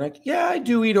 organic. Yeah, I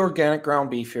do eat organic ground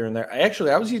beef here and there.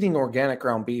 I was eating organic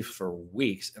ground beef for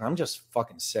weeks, and I'm just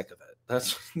fucking sick of it.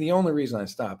 That's the only reason I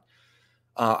stopped.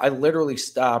 I literally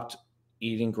stopped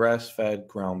eating grass-fed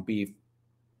ground beef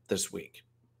this week.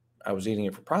 I was eating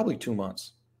it for probably 2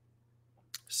 months.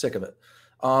 Sick of it.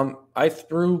 I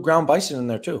threw ground bison in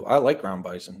there too. I like ground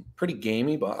bison. Pretty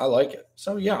gamey, but I like it.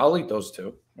 So yeah, I'll eat those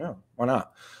too. Yeah, why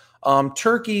not?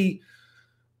 Turkey,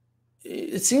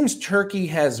 it seems turkey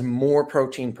has more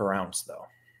protein per ounce though,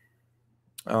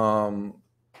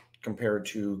 compared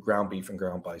to ground beef and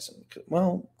ground bison.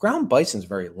 Well, ground bison is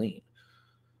very lean.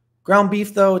 Ground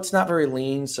beef though, it's not very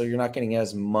lean, so you're not getting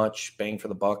as much bang for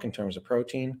the buck in terms of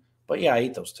protein. But yeah, I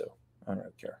eat those too. I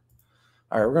don't care.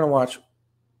 All right, we're going to watch.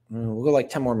 We'll go like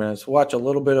 10 more minutes. We'll watch a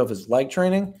little bit of his leg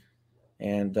training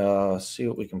and see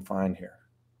what we can find here.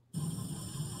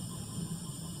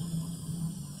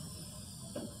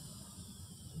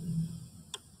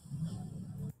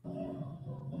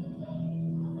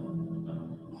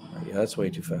 Yeah, that's way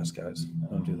too fast, guys.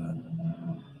 Don't do that.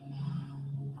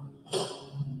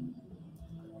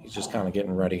 He's just kind of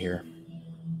getting ready here.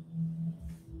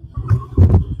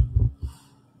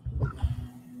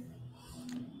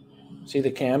 See the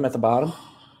cam at the bottom?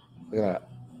 Look at that.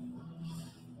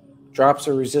 Drops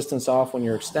the resistance off when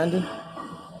you're extended.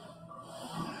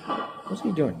 What's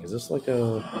he doing? Is this like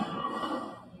a...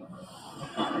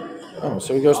 Oh,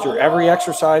 so he goes through every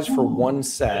exercise for one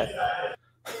set.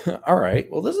 All right.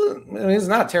 Well, this is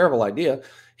not a terrible idea.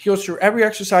 He goes through every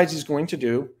exercise he's going to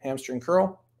do, hamstring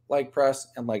curl, leg press,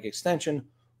 and leg extension.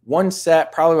 One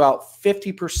set, probably about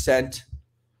 50%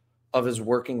 of his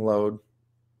working load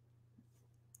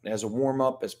as a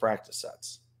warm-up, as practice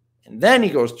sets. And then he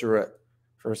goes through it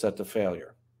for a set to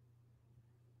failure.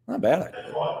 Not a bad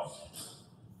idea.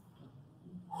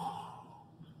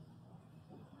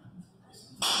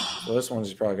 So this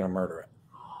one's probably going to murder it.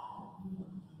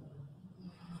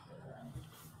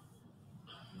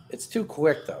 It's too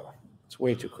quick, though. It's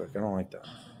way too quick. I don't like that.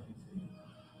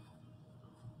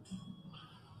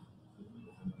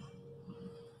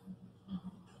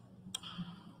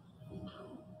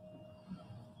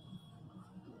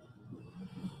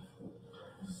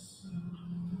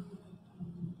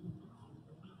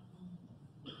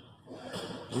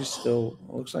 He's still,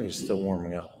 looks like he's still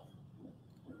warming up.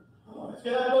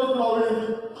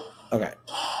 Okay.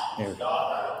 Here we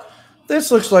go.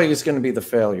 This looks like it's going to be the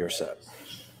failure set.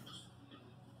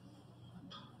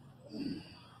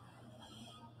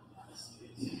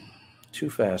 Too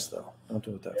fast, though. Don't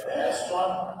do it that fast.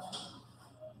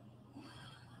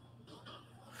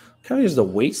 Kind of use the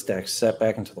weight stack set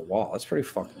back into the wall. That's pretty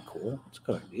fucking cool. That's a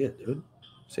good idea, dude.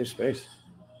 Save space.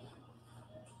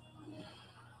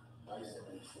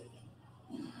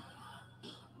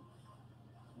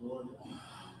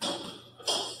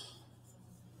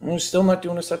 He's still not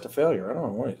doing a set to failure. I don't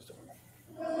know what he's doing.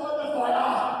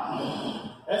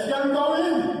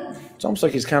 It's almost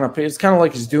like it's kind of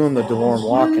like he's doing the DeLorme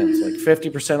walk-ins, like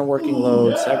 50% of working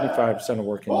load, 75% of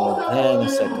working load, then a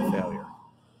set to failure.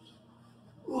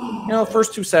 You know, the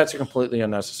first two sets are completely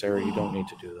unnecessary. You don't need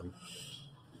to do them.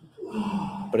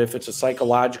 But if it's a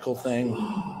psychological thing,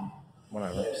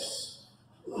 whatever.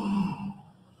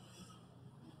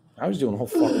 I was doing a whole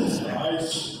fucking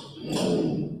set.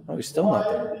 Oh, he's still not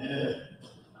there.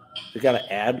 We got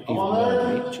to add even more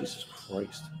weight. Jesus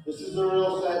Christ. This is the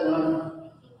real set, man.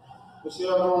 Let's see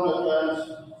how long that guys.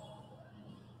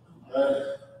 Right.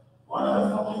 One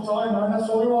at a fucking time, man. That's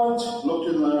all we want.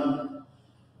 Looking, man.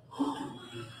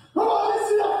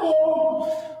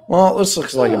 Well, this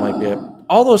looks like it might be it.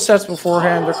 All those sets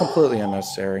beforehand, they're completely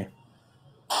unnecessary.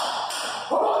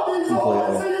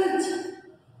 Completely.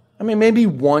 I mean, maybe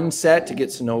one set to get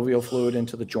synovial fluid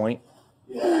into the joint.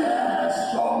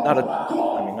 Not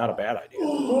a bad idea.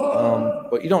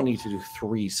 But you don't need to do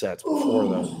 3 sets before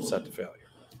the set to failure.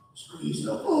 Squeeze it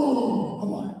up.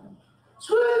 Come on.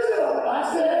 Squeeze it up.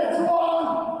 I said, come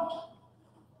on.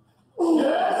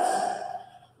 Yes.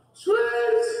 Squeeze.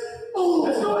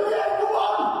 Let's go again. Come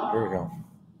on. Here we go.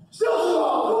 Still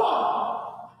strong. Come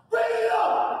on. Bring it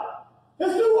up.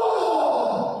 Let's do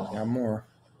one. Got more.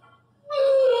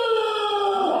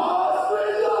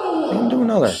 You can do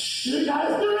another.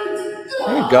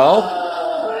 There you go.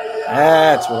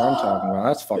 That's what I'm talking about.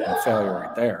 That's fucking failure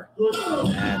right there.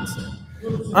 That's it.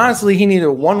 Honestly, he needed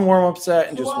one warm-up set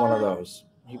and just one of those.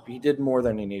 He did more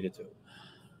than he needed to.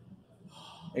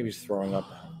 Maybe he's throwing up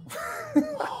now.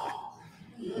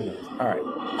 All right.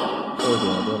 So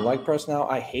we're doing leg press now.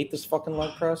 I hate this fucking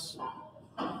leg press.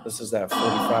 This is that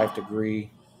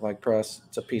 45-degree leg press.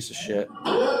 It's a piece of shit.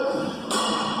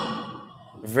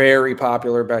 Very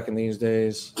popular back in these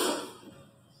days.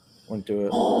 Wouldn't do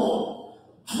it.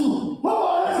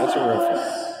 Yeah, that's a real fun.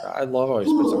 I love how he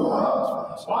spits on my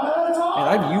and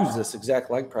I've used this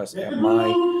exact leg press at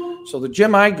so the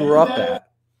gym I grew up at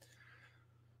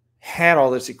had all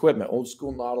this equipment, old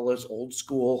school Nautilus, old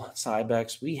school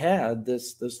Cybex. We had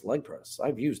this leg press.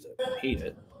 I've used it. I hate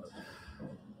it.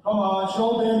 Come on,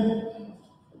 shoulder.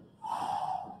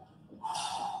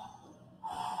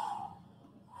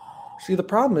 See, the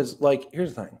problem is, like,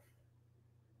 here's the thing.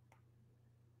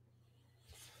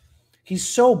 He's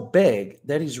so big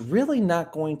that he's really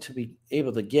not going to be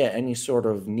able to get any sort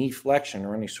of knee flexion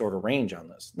or any sort of range on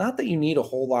this. Not that you need a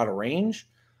whole lot of range,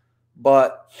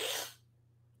 but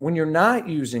when you're not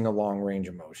using a long range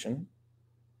of motion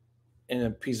in a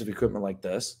piece of equipment like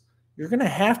this, you're going to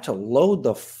have to load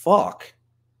the fuck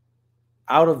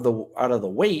out of the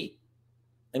weight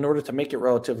in order to make it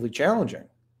relatively challenging,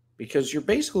 because you're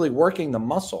basically working the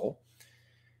muscle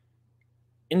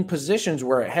in positions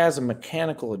where it has a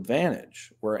mechanical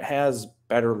advantage, where it has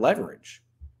better leverage,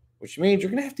 which means you're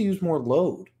going to have to use more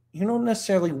load. You don't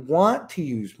necessarily want to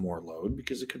use more load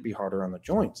because it could be harder on the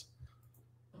joints.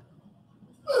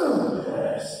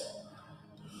 Yes.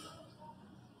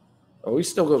 Oh, he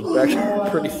still goes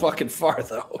back pretty fucking far,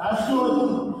 though.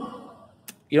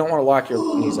 You don't want to lock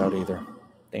your knees out either.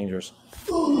 Dangerous.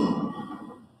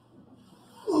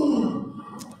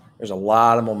 There's a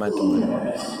lot of momentum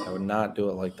there. I would not do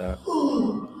it like that.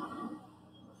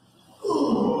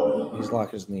 He's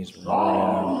locking his knees. Yeah,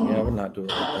 I would not do it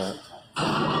like that.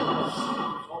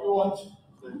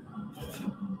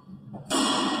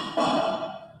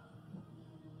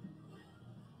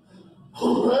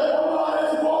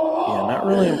 Yeah, not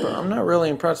really. I'm not really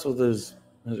impressed with his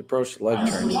approach to leg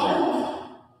training.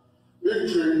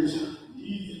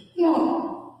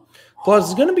 Plus,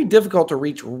 it's going to be difficult to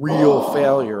reach real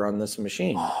failure on this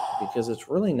machine because it's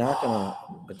really not going to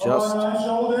adjust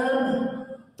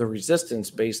the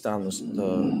resistance based on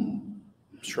the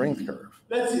strength curve.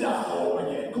 I just hate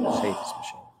this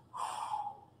machine.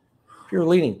 If you're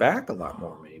leaning back a lot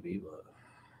more, maybe, but.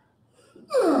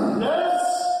 Yes.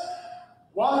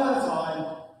 One at a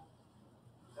time.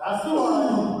 That's the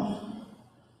one.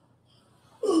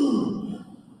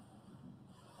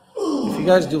 If you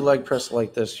guys do leg press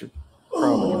like this, you're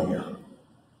probably going to hear it.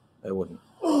 I wouldn't.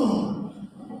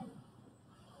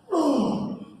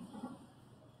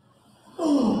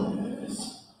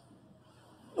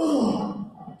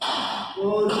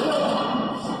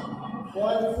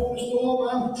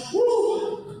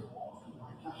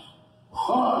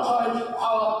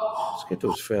 Let's get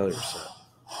those failures set.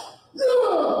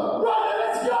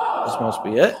 This must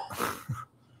be it.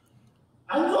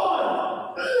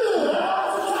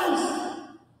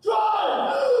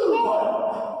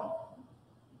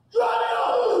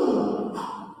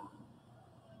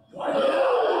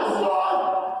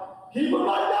 Keep it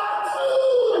like that.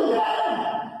 Again.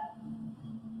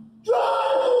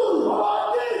 Drive.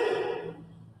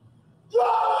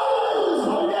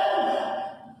 Again.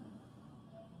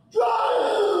 Drive.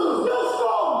 Still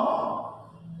strong.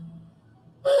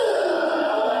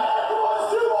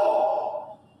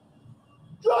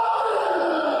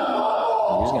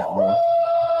 He's got more.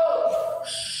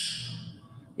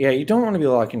 Yeah, you don't want to be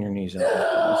locking your knees out. It's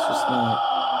just not.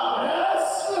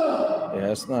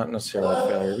 Yeah, it's not necessarily a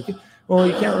failure. Well,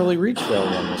 you can't really reach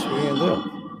failure on this. What are you going to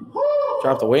do?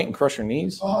 Drop the weight and crush your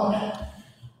knees?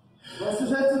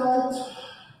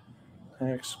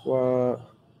 Hack squat.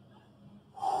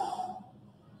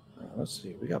 Let's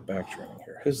see. We got back training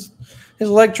here. His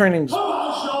leg training's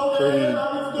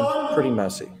pretty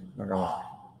messy. Not gonna lie.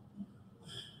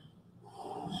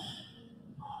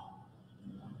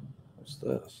 What's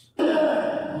this?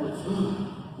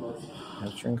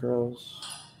 Hamstring curls.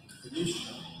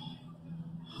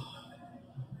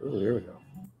 Oh, here we go.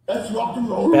 Back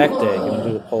day. You want to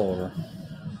do the pullover.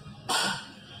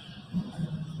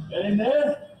 Get in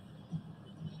there.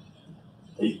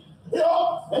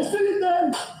 Let's sit in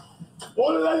there.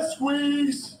 One of that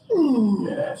squeeze.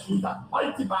 Yes, use that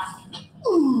mighty back.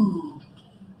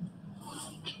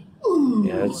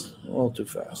 Yeah, it's a little too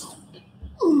fast.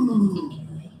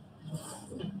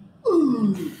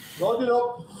 Load it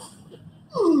up.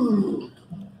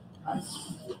 Nice.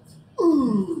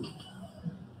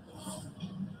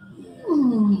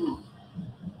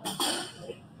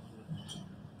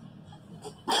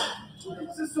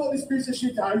 Let's just sort this piece of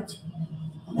shit out.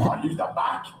 Come on, use that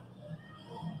back.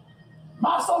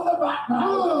 Mass on the back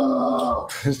now.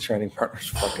 His training partner's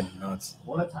fucking nuts.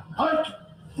 One attack. Hike.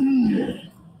 In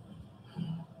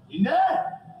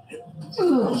there.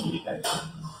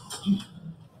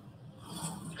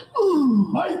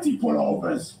 Mighty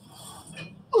pullovers.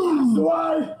 That's the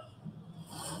way.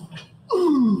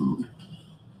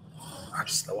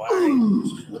 That's the way.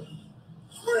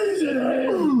 Squeeze it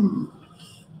in.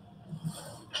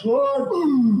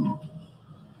 Good.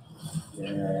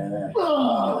 Yeah.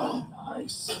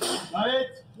 Nice. Got it?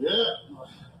 Yeah.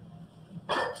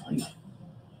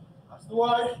 That's the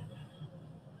way.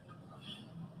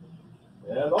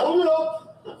 Yeah, load it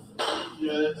up.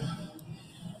 Yeah.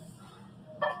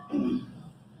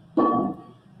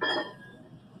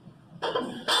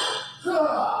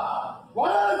 One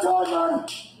at a time, man.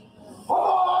 Come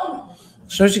on.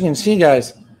 So as you can see,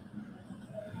 guys,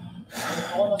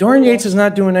 Dorian Yates is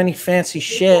not doing any fancy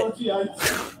shit.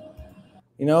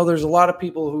 You know, there's a lot of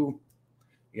people who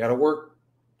you got to work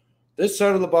this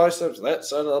side of the biceps, that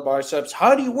side of the biceps.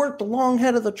 How do you work the long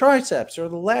head of the triceps or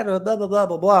the lateral, blah, blah, blah,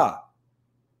 blah, blah.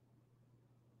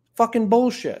 Fucking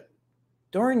bullshit.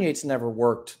 Dorian Yates never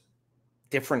worked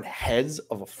different heads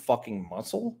of a fucking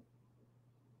muscle.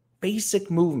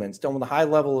 Basic movements done with a high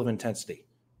level of intensity.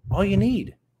 All you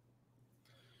need.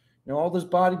 You know, all this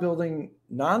bodybuilding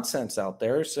nonsense out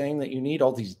there saying that you need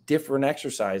all these different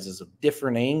exercises of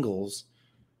different angles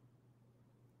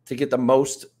to get the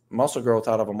most muscle growth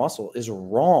out of a muscle is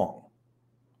wrong.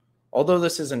 Although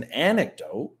this is an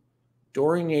anecdote,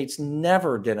 Dorian Yates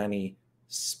never did any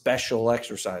special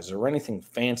exercises or anything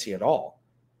fancy at all.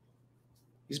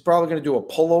 He's probably going to do a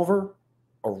pullover,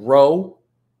 a row,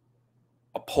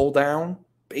 a pull down,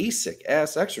 basic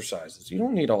ass exercises. You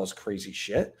don't need all this crazy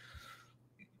shit.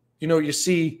 You know, you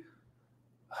see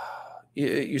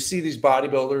these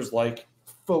bodybuilders like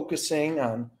focusing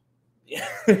on,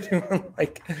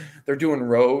 they're doing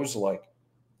rows, like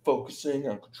focusing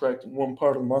on contracting one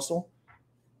part of the muscle.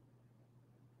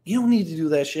 You don't need to do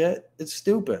that shit. It's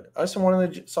stupid. I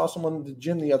saw someone in the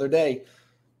gym the other day.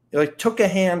 He like took a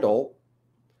handle.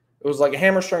 It was like a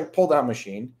hammer strength pull down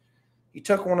machine. He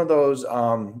took one of those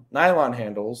nylon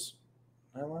handles,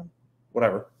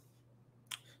 whatever,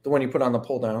 the one you put on the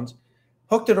pull downs,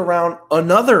 hooked it around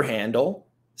another handle,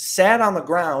 sat on the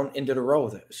ground, and did a row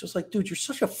with it. It's just like, dude, you're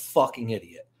such a fucking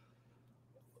idiot.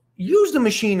 Use the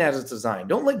machine as it's designed.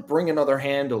 Don't like bring another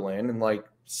handle in and like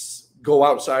go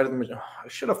outside of the machine. I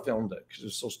should have filmed it because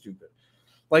it's so stupid.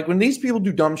 Like when these people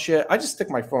do dumb shit, I just stick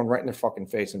my phone right in their fucking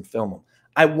face and film them.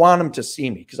 I want them to see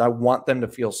me because I want them to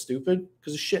feel stupid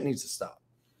because the shit needs to stop.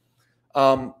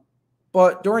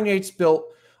 But Dorian Yates built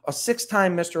a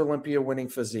 6-time Mr. Olympia winning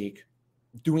physique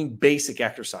doing basic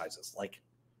exercises. Like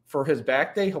for his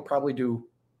back day, he'll probably do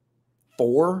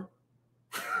 4.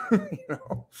 You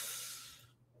know,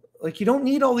 like you don't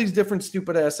need all these different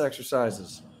stupid ass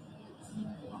exercises.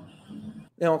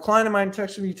 You know, a client of mine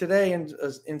texted me today and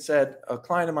said, a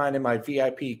client of mine in my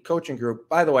VIP coaching group,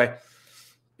 by the way,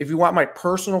 if you want my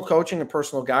personal coaching and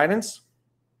personal guidance,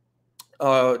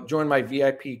 join my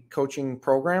VIP coaching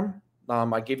program.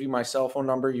 I give you my cell phone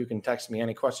number. You can text me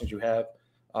any questions you have.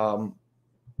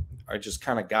 I just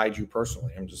kind of guide you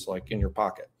personally. I'm just like in your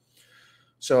pocket.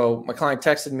 So my client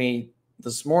texted me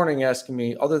this morning asking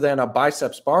me, other than a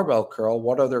biceps barbell curl,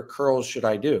 what other curls should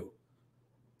I do?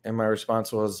 And my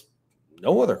response was,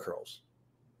 no other curls.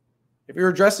 If you're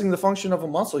addressing the function of a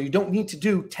muscle, you don't need to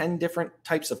do 10 different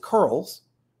types of curls.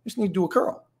 You just need to do a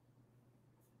curl.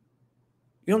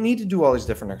 You don't need to do all these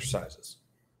different exercises.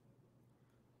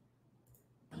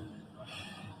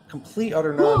 Complete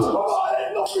utter nonsense.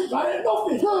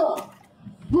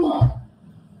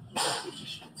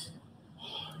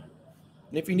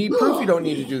 And if you need proof you don't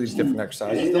need to do these different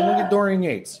exercises, then look at Dorian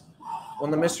Yates. Won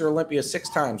the Mr. Olympia 6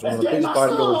 times, one of the biggest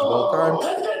bodybuilders of all time.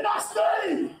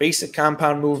 Basic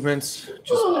compound movements,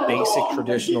 just basic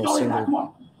traditional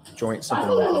single joint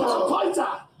simple movements.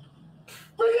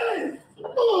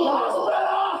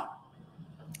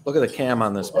 Look at the cam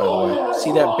on this, by the way.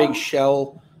 See that big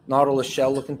shell, Nautilus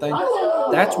shell looking thing?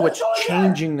 That's what's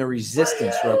changing the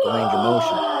resistance throughout the range of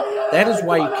motion. That is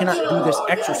why you cannot do this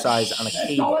exercise on a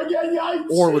cable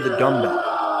or with a dumbbell,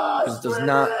 because it does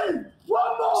not.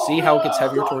 See how it gets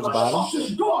heavier towards the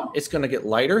bottom? It's going to get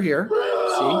lighter here.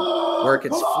 See? Where it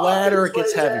gets flatter, it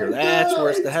gets heavier. That's where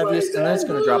it's the heaviest, and then it's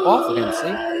going to drop off again.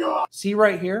 See? See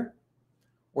right here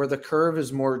where the curve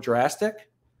is more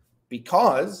drastic?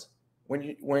 Because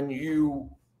when you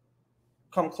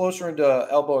come closer into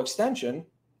elbow extension,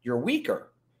 you're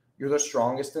weaker. You're the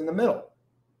strongest in the middle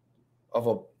of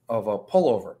a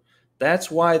pullover.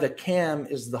 That's why the cam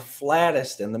is the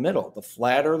flattest in the middle. The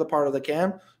flatter the part of the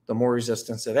cam, the more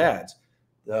resistance it adds.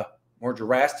 The more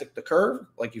drastic the curve,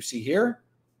 like you see here,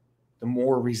 the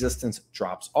more resistance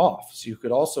drops off. So you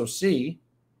could also see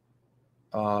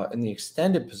in the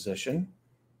extended position,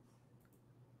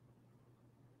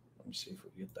 let me see if we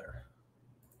get there.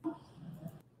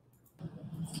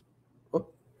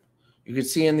 Whoop. You can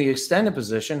see in the extended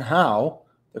position how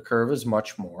the curve is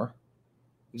much more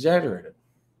exaggerated.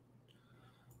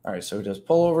 All right, so he does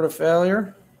pull over to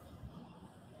failure.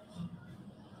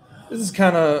 This is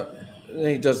kind of,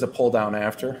 he does the pull down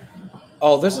after.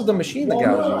 Oh, this is the machine the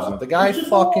guy was using. The guy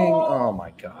fucking, oh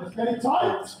my God.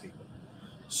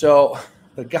 So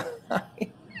the guy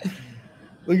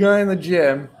in the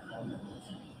gym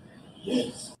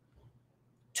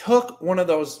took one of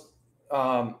those,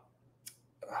 like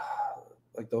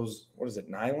those, what is it,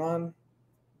 nylon,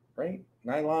 right?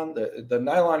 Nylon, the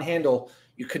nylon handle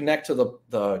you connect to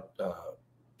the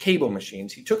cable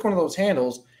machines. He took one of those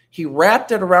handles, he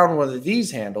wrapped it around one of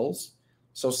these handles.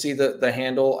 So see the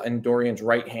handle in Dorian's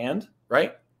right hand,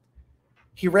 right?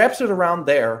 He wraps it around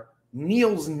there,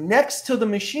 kneels next to the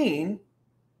machine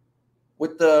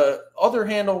with the other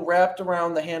handle wrapped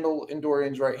around the handle in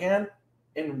Dorian's right hand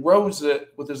and rows it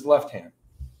with his left hand.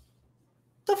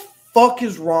 What the fuck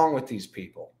is wrong with these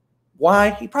people?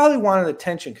 Why? He probably wanted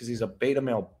attention because he's a beta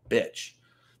male bitch.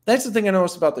 That's the thing I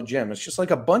noticed about the gym. It's just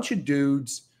like a bunch of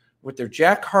dudes with their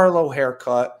Jack Harlow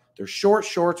haircut, their short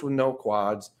shorts with no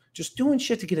quads, just doing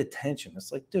shit to get attention.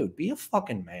 It's like, dude, be a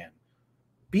fucking man.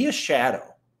 Be a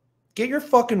shadow. Get your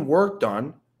fucking work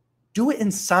done. Do it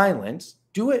in silence.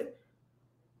 Do it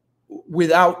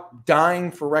without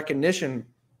dying for recognition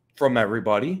from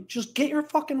everybody. Just get your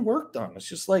fucking work done. It's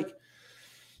just like,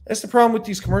 that's the problem with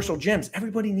these commercial gyms.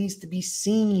 Everybody needs to be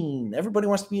seen. Everybody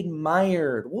wants to be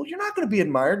admired. Well, you're not going to be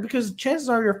admired because chances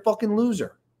are you're a fucking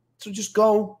loser. So just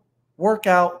go, work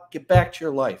out, get back to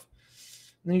your life.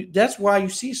 And that's why you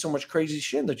see so much crazy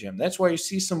shit in the gym. That's why you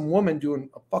see some woman doing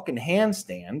a fucking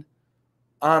handstand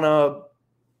on a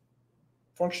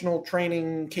functional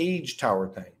training cage tower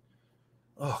thing.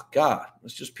 Oh, God.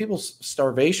 It's just people's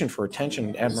starvation for attention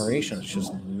and admiration. It's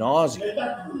just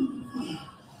nauseating.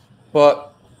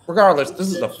 But regardless, this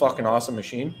is a fucking awesome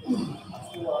machine.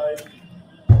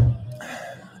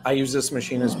 I use this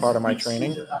machine as part of my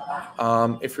training.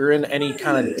 If you're in any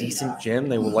kind of decent gym,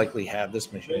 they will likely have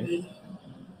this machine.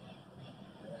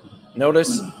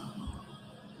 Notice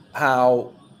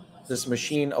how this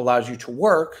machine allows you to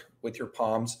work with your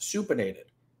palms supinated.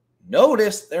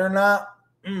 Notice they're not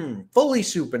fully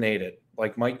supinated,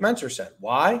 like Mike Mentzer said.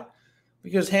 Why?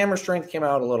 Because hammer strength came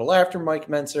out a little after Mike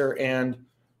Mentzer and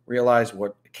realized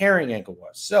what the carrying angle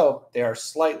was. So they are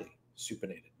slightly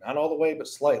supinated. Not all the way, but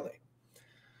slightly.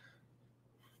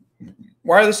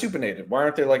 Why are they supinated? Why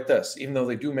aren't they like this, even though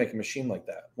they do make a machine like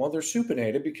that? Well, they're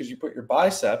supinated because you put your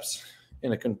biceps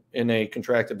in a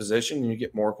contracted position and you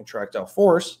get more contractile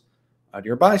force out of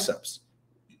your biceps.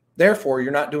 Therefore,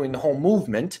 you're not doing the whole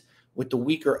movement with the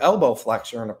weaker elbow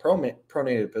flexor in a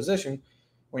pronated position.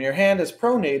 When your hand is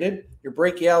pronated, your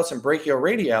brachialis and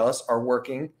brachioradialis are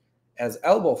working as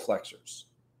elbow flexors.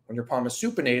 When your palm is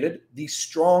supinated, the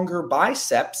stronger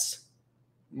biceps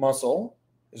muscle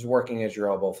is working as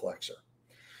your elbow flexor.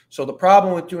 So the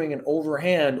problem with doing an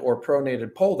overhand or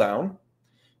pronated pull down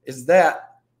is that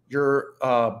your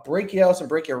brachialis and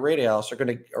brachioradialis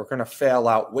are gonna fail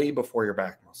out way before your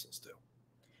back muscles do.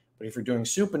 But if you're doing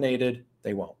supinated,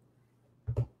 they won't.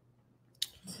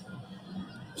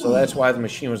 So that's why the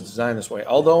machine was designed this way.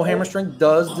 Although Hammer Strength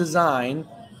does design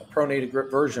a pronated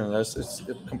grip version of this, it's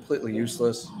completely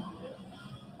useless.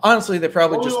 Honestly, they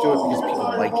probably just do it because people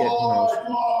like it.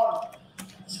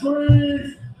 Who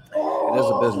knows? It is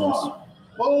a business.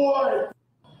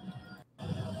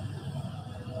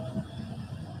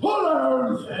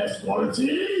 Pullers, that's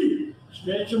quality.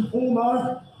 Stretch and pull,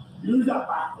 man. Use that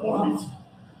back on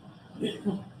it.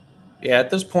 Yeah, at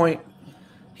this point,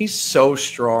 he's so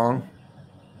strong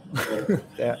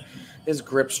that his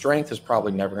grip strength is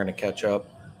probably never going to catch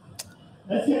up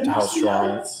to how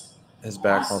strong his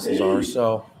back muscles are.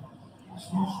 So,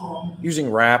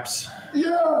 using wraps,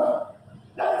 Yeah,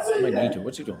 I might need to.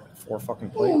 What's he doing? Like 4 fucking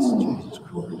plates? Jesus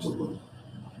Christ.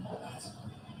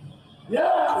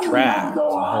 Contract and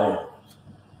hold.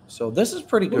 So this is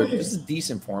pretty good. This is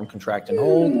decent form. Contract and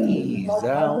hold. Ease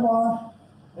out.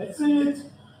 That's it.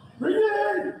 Bring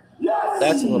it in. Yes.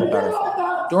 That's a little better.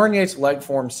 Dorian Yates' leg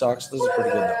form sucks. This is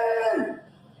pretty good though.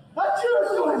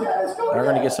 Now we're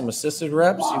going to get some assisted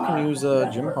reps. You can use a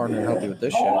gym partner to help you with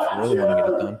this shit if you really want to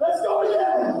get it done. Let's go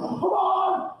again. Come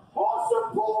on.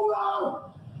 Awesome pull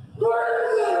now.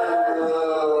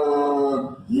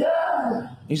 Yeah.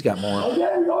 He's got more.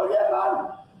 Again, go again, man.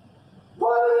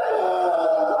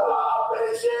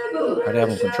 I'd have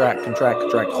him contract,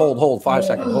 hold, 5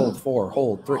 seconds, hold 4,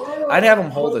 hold 3. I'd have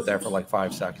him hold it there for like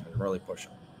 5 seconds and really push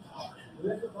him.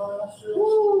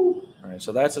 All right,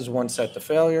 so that's his 1 set to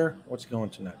failure. What's he going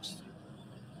to next?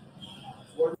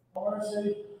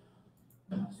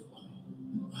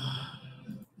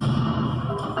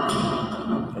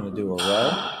 Going to do a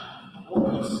row.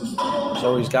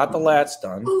 So he's got the lats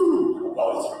done.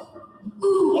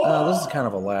 This is kind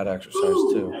of a lat exercise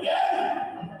too.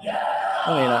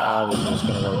 I mean, obviously it's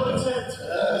going to work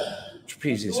the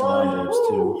trapezius rhomboids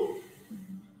too.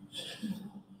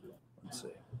 Let's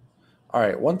see. All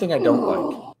right, one thing I don't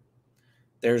like.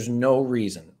 There's no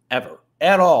reason ever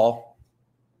at all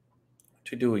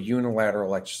to do a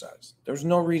unilateral exercise. There's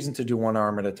no reason to do one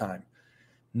arm at a time.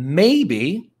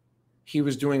 Maybe he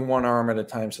was doing one arm at a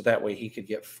time so that way he could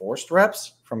get forced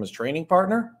reps from his training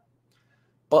partner.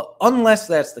 But unless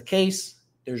that's the case,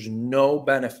 there's no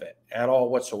benefit at all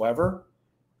whatsoever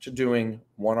to doing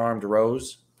one-armed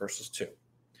rows versus 2.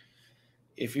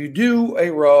 If you do a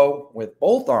row with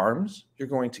both arms, you're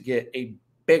going to get a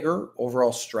bigger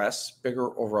overall stress,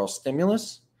 bigger overall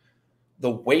stimulus.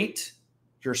 The weight,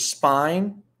 your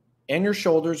spine, and your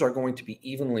shoulders are going to be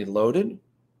evenly loaded,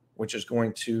 which is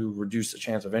going to reduce the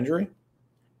chance of injury.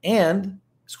 And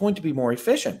it's going to be more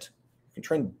efficient. You can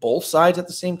train both sides at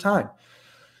the same time.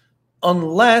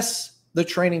 Unless the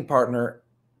training partner,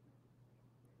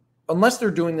 unless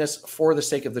they're doing this for the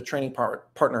sake of the training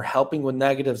partner helping with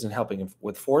negatives and helping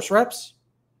with force reps,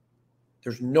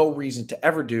 there's no reason to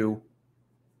ever do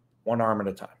one arm at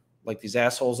a time, like these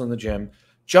assholes in the gym.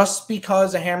 Just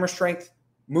because a hammer strength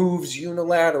moves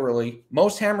unilaterally,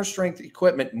 most hammer strength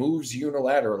equipment moves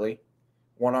unilaterally,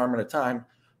 one arm at a time,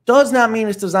 does not mean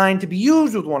it's designed to be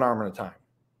used with one arm at a time.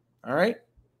 All right?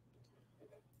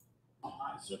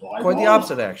 Quite the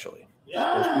opposite, actually.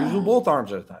 It's used with both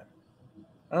arms at a time.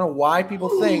 I don't know why people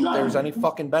think there's any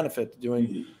fucking benefit to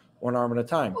doing one arm at a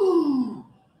time.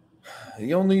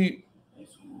 The only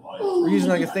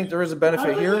reason I can think there is a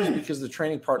benefit here is because the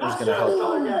training partner is going to help,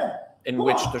 in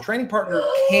which the training partner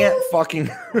can't fucking,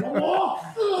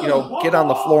 get on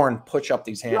the floor and push up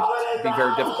these hands. It'd be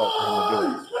very difficult for him to do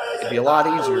it. It'd be a lot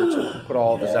easier to put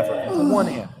all of his effort into one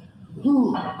hand,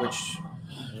 which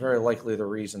is very likely the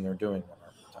reason they're doing one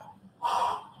arm at a time.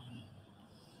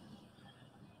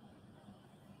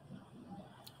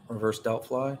 Reverse delt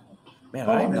fly. Man,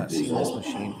 I have not seen this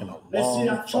machine in a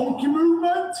long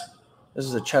time. This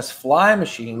is a chest fly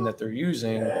machine that they're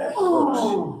using.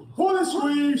 Or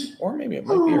maybe it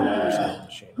might be a reverse delt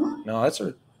machine. No, that's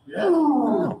a...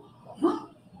 No. Keep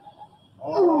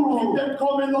them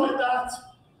coming like that.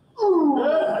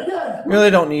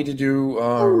 Really don't need to do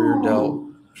rear delt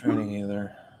training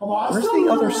either. Where's the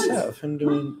other set of him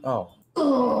doing... Oh.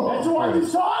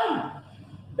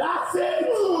 That's it.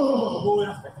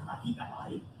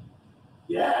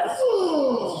 Yes.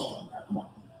 Come on.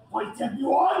 Fight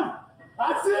everyone.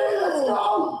 That's it. Let's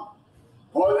go.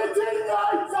 Pull it in,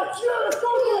 guys. That's you. Let's go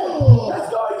again. Let's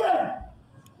go again.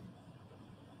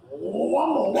 One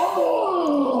more.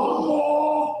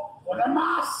 For the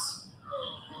mass.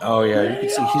 Oh, yeah. You can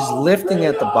see he's lifting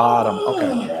at the bottom.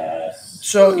 Okay.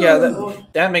 So, yeah,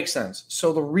 that makes sense.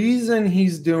 So the reason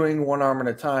he's doing one arm at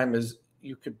a time is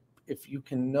if you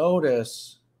can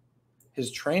notice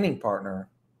his training partner.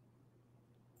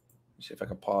 Let me see if I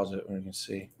can pause it when you can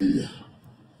see. It's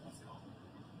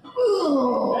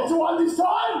one this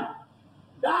time.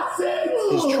 That's it.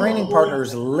 His training partner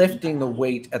is lifting the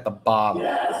weight at the bottom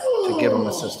to give him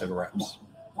assisted reps.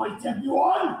 Fight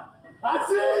everyone.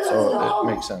 That's it. So it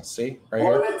makes sense. See? Right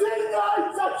here? Pull it in,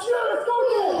 guys. That's you. Let's go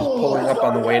again. He's pulling up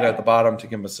on the weight at the bottom to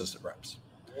give him assisted reps.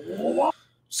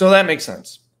 So that makes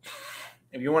sense.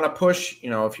 If you want to push,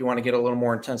 if you want to get a little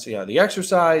more intensity out of the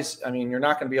exercise, I mean, you're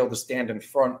not going to be able to stand in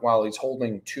front while he's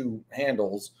holding 2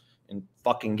 handles and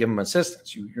fucking give him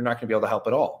assistance. You're not going to be able to help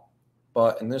at all.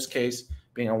 But in this case,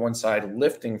 being on one side,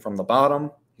 lifting from the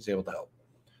bottom, he's able to help.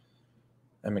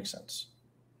 That makes sense.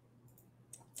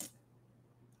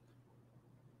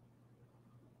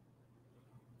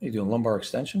 Are you doing lumbar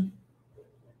extension?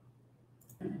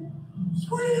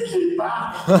 Squeeze it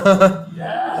back.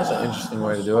 That's an interesting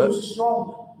way to do it.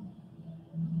 Still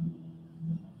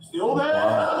there.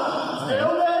 Wow.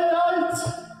 Still there, Yates.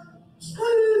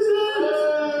 Squeeze it.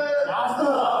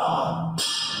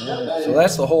 So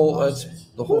that's the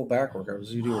whole back workout.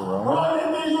 As you do a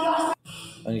row,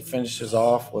 and he finishes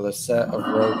off with a set of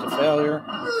row to failure.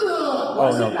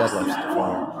 Oh no, deadlifts to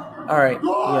failure. All right,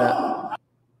 yeah.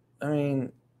 I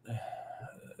mean,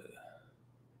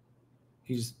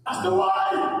 he's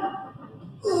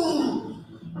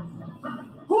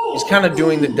kind of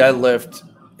doing the deadlift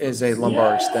is a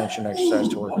lumbar extension exercise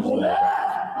to work his lower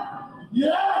back.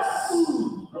 Yes.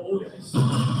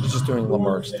 He's just doing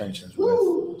lumbar extensions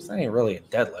with, it's not even really a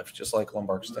deadlift, just like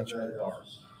lumbar extension with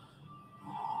bars.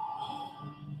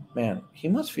 Man, he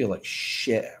must feel like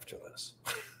shit after this.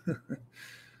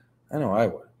 I know I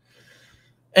would.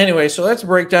 Anyway, so let's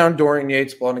break down Dorian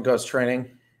Yates' blood and guts training.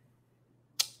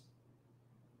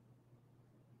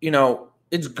 You know,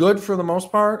 it's good for the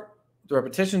most part. The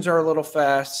repetitions are a little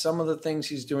fast. Some of the things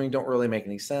he's doing don't really make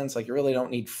any sense. Like, you really don't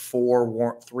need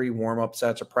three warm-up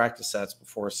sets or practice sets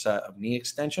before a set of knee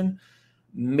extension.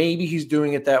 Maybe he's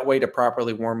doing it that way to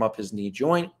properly warm up his knee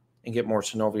joint and get more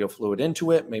synovial fluid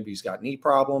into it. Maybe he's got knee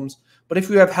problems. But if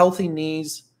you have healthy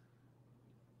knees,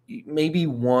 maybe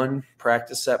one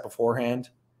practice set beforehand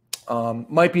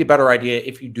might be a better idea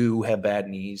if you do have bad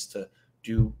knees, to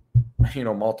do, you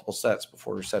know, multiple sets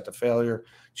before you're set to failure,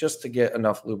 just to get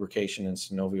enough lubrication and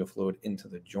synovial fluid into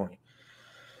the joint.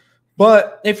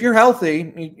 But if you're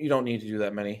healthy, you don't need to do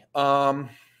that many.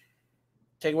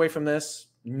 Take away from this,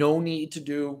 no need to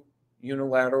do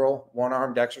unilateral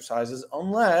one-armed exercises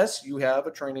unless you have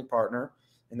a training partner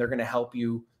and they're going to help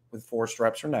you with forced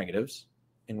reps or negatives,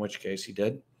 in which case he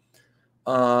did.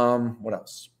 What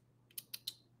else?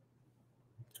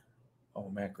 Oh,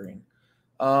 Matt Green.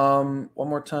 One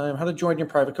more time. How to join your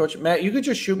private coach. Matt, you could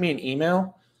just shoot me an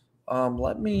email. I'm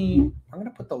going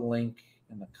to put the link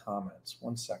in the comments.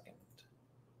 1 second.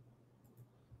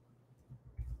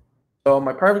 So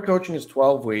my private coaching is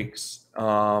 12 weeks.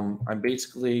 I'm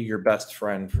basically your best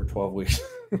friend for 12 weeks.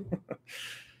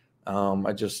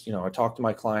 I just, I talk to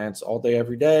my clients all day,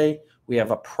 every day. We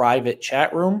have a private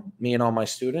chat room, me and all my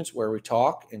students, where we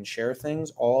talk and share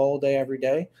things all day, every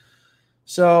day.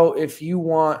 So if you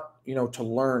want, to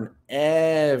learn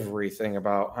everything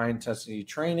about high intensity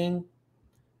training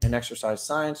and exercise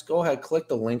science, go ahead, click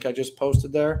the link I just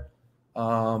posted there.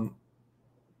 I'm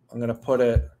going to put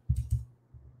it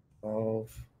I'm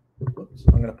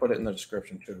going to put it in the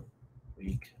description too.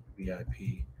 Week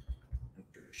VIP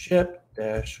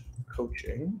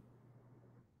mentorship-coaching.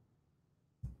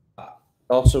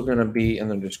 Also going to be in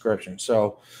the description.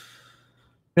 So,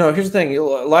 here's the thing. A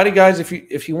lot of guys,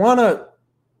 if you want to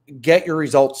get your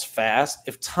results fast,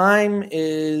 if time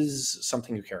is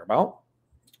something you care about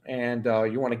and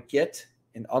you want to get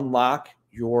and unlock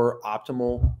your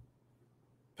optimal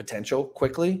potential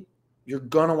quickly, you're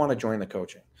going to want to join the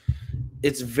coaching.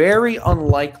 It's very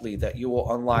unlikely that you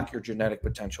will unlock your genetic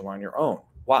potential on your own.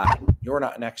 Why? You're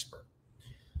not an expert.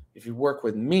 If you work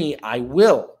with me, I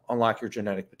will unlock your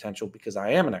genetic potential because I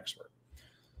am an expert.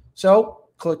 So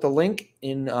click the link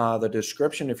in the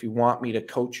description if you want me to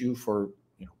coach you for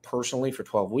personally for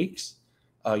 12 weeks.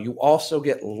 You also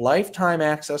get lifetime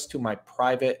access to my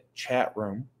private chat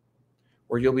room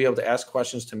where you'll be able to ask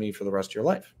questions to me for the rest of your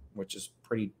life, which is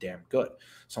pretty damn good.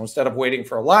 So instead of waiting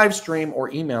for a live stream or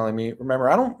emailing me, remember,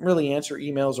 I don't really answer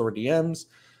emails or DMs.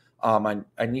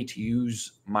 I need to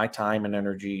use my time and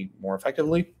energy more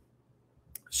effectively.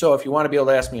 So if you want to be able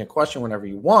to ask me a question whenever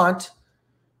you want,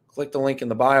 click the link in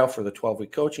the bio for the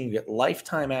 12-week coaching. You get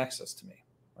lifetime access to me.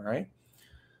 All right.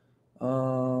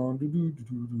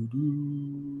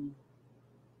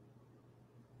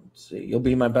 Let's see. You'll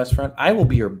be my best friend. I will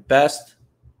be your best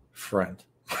friend.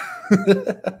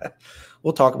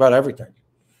 We'll talk about everything.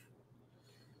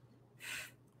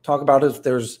 Talk about if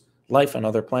there's life on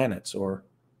other planets or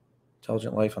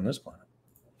intelligent life on this planet.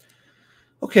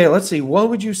 Okay, let's see. What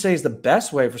would you say is the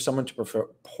best way for someone to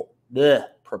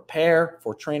prepare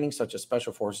for training such as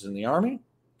special forces in the Army?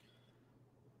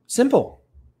 Simple.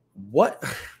 What?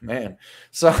 Man.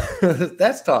 So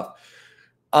that's tough.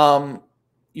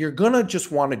 You're going to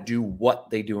just want to do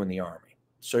what they do in the Army.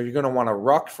 So you're going to want to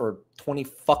ruck for 20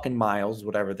 fucking miles,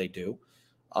 whatever they do.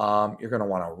 You're going to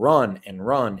want to run and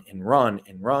run and run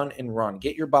and run and run.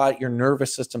 Get your body, your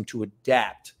nervous system to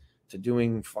adapt to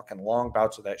doing fucking long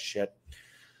bouts of that shit.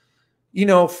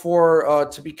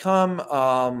 To become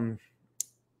a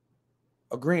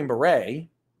Green Beret,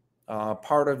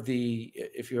 part of the,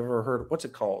 if you ever heard, what's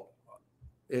it called?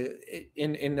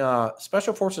 In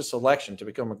Special Forces selection to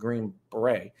become a Green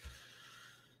Beret.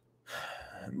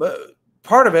 But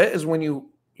part of it is when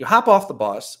you hop off the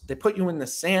bus, they put you in the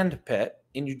sand pit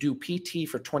and you do PT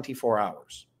for 24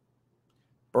 hours.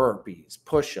 Burpees,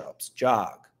 push-ups,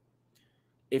 jog.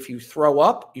 If you throw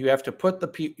up, you have to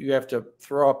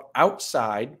throw up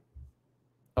outside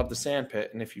of the sand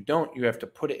pit, and if you don't, you have to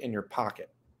put it in your pocket.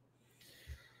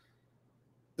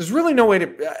 There's really no way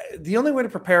to, the only way to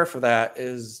prepare for that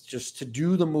is just to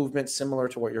do the movement similar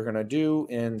to what you're going to do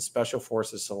in Special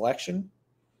Forces selection.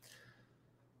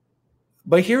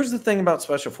 But here's the thing about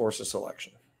Special Forces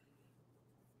selection.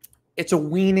 It's a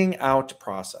weaning out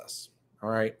process. All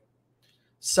right.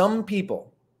 Some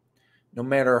people, no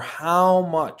matter how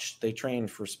much they train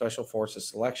for Special Forces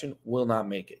selection, will not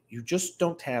make it. You just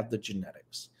don't have the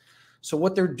genetics. So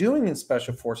what they're doing in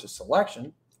Special Forces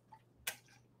selection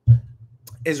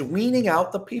is weaning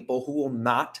out the people who will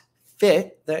not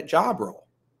fit that job role.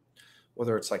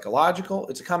 Whether it's psychological,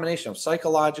 it's a combination of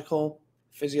psychological,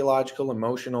 physiological,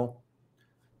 emotional.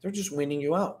 They're just weaning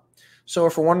you out. So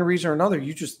if for one reason or another,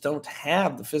 you just don't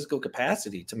have the physical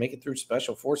capacity to make it through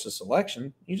Special Forces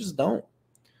selection, you just don't.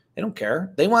 They don't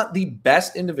care. They want the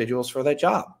best individuals for that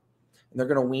job. And they're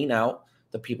going to wean out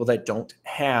the people that don't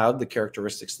have the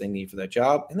characteristics they need for that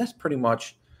job. And that's pretty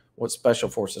much what Special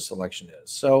Forces selection is.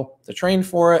 So to train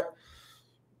for it,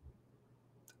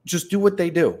 just do what they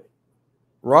do.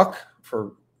 Ruck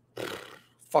for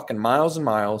fucking miles and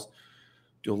miles.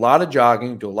 Do a lot of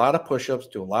jogging, do a lot of push-ups,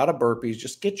 do a lot of burpees.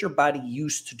 Just get your body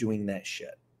used to doing that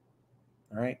shit.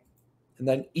 All right? And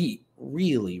then eat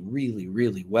really, really,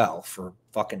 really well for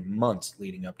fucking months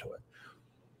leading up to it.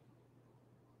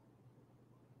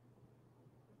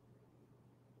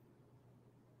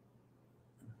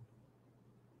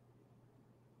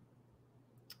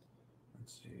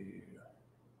 Let's see.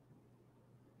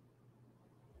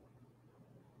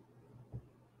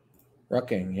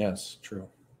 Rucking, yes, true.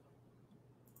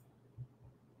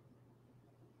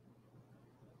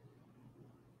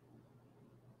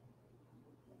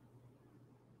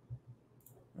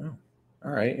 Oh,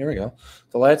 all right, here we go.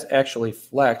 The lats actually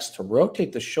flex to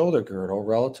rotate the shoulder girdle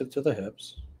relative to the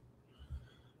hips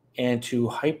and to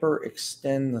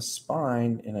hyperextend the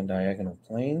spine in a diagonal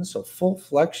plane. So full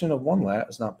flexion of one lat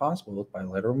is not possible with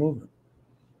bilateral movement.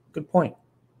 Good point.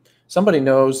 Somebody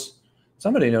knows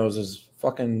his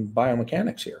fucking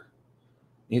biomechanics here.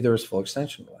 Neither is full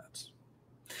extension of the lats.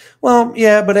 Well,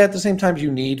 yeah, but at the same time,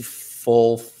 you need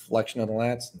full flexion of the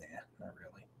lats? Nah, not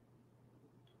really.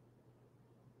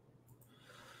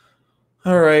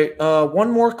 All right, one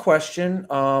more question.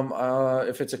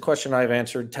 If it's a question I've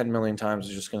answered 10 million times,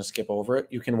 I'm just going to skip over it.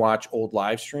 You can watch old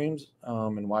live streams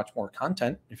and watch more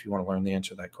content if you want to learn the answer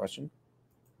to that question.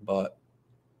 But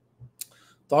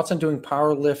thoughts on doing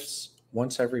power lifts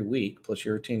once every week plus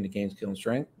your routine to gain skill and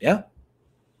strength? Yeah,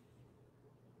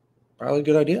 probably a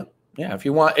good idea. Yeah, if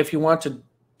you want to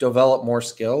develop more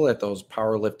skill at those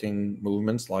powerlifting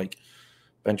movements like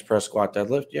bench press, squat,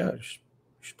 deadlift, yeah, you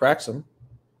should practice them.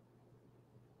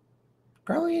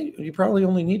 You probably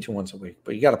only need to once a week,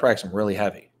 but you got to practice them really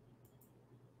heavy.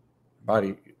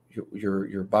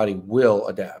 Your body will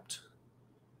adapt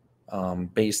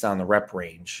based on the rep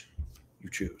range you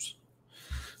choose.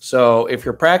 So if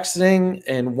you're practicing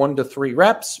in 1 to 3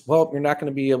 reps, well, you're not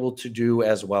going to be able to do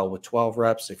as well with 12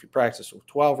 reps. If you practice with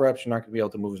 12 reps, you're not going to be able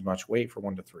to move as much weight for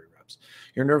 1 to 3 reps.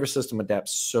 Your nervous system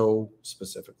adapts so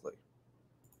specifically.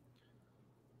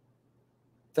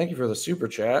 Thank you for the super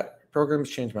chat.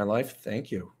 Programs changed my life. Thank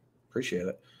you. Appreciate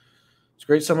it. It's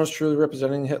great someone's truly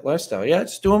representing the HIIT lifestyle. Yeah,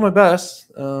 it's doing my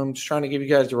best. Just trying to give you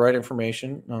guys the right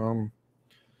information.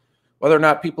 Whether or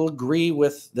not people agree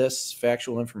with this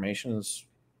factual information is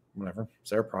whatever. It's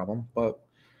their problem. But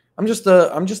I'm just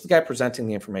the guy presenting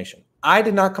the information. I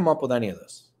did not come up with any of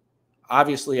this.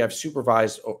 Obviously, I've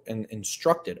supervised and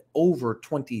instructed over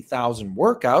 20,000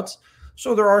 workouts.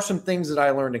 So there are some things that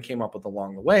I learned and came up with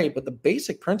along the way. But the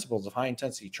basic principles of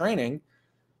high-intensity training,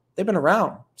 they've been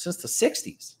around since the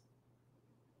 60s.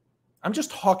 I'm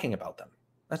just talking about them.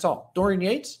 That's all. Dorian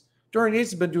Yates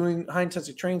has been doing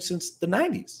high-intensity training since the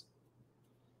 90s.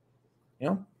 You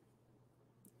know,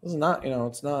 this is not,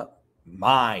 it's not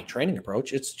my training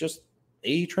approach. It's just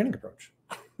a training approach.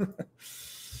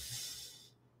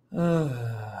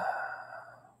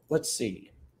 Let's see.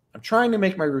 I'm trying to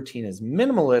make my routine as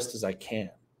minimalist as I can.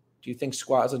 Do you think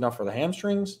squat is enough for the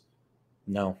hamstrings?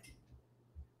 No.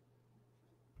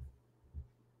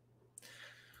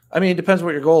 I mean, it depends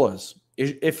what your goal is.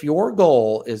 If your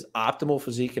goal is optimal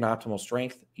physique and optimal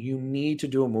strength, you need to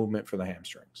do a movement for the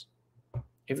hamstrings.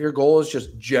 If your goal is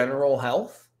just general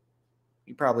health,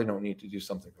 you probably don't need to do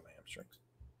something for the hamstrings.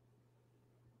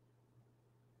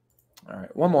 All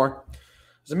right, one more.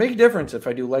 Does it make a difference if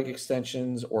I do leg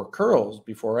extensions or curls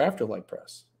before or after leg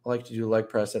press? I like to do leg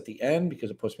press at the end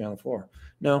because it puts me on the floor.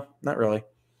 No, not really.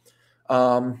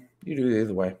 You do it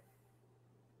either way.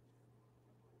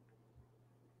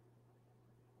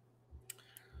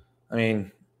 I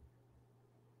mean,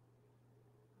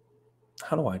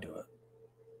 how do I do it?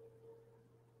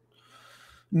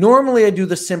 Normally, I do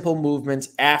the simple movements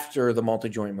after the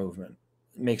multi-joint movement.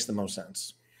 It makes the most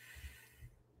sense.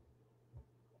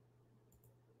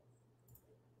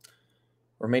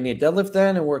 Or may need deadlift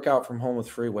then and work out from home with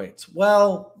free weights.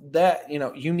 Well, that,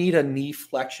 you need a knee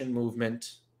flexion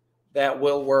movement that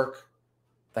will work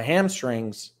the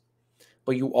hamstrings,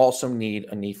 but you also need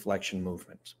a knee flexion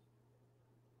movement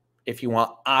if you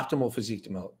want optimal physique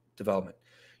development.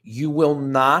 You will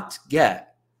not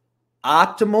get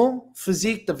optimal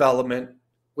physique development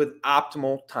with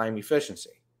optimal time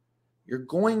efficiency. You're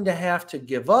going to have to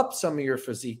give up some of your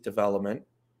physique development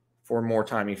for more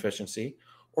time efficiency,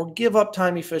 or give up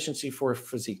time efficiency for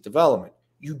physique development.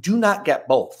 You do not get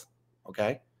both,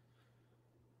 okay?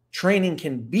 Training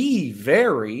can be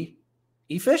very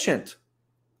efficient,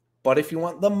 but if you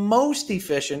want the most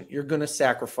efficient, you're going to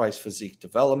sacrifice physique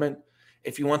development.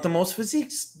 If you want the most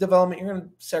physique development, you're going to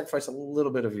sacrifice a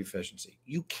little bit of efficiency.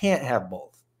 You can't have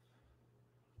both.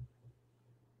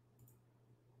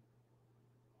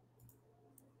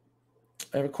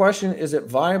 I have a question. Is it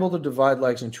viable to divide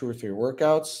legs in 2 or 3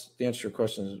 workouts? The answer to your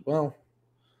question is, well,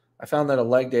 I found that a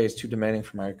leg day is too demanding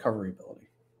for my recovery ability.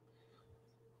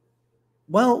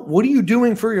 Well, what are you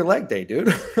doing for your leg day, dude?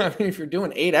 I mean, if you're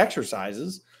doing 8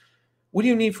 exercises, what do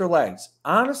you need for legs?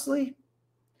 Honestly,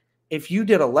 if you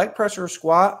did a leg press or a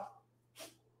squat,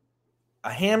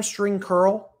 a hamstring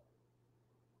curl,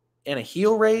 and a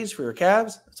heel raise for your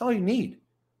calves, that's all you need.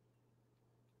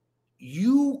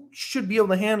 You should be able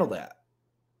to handle that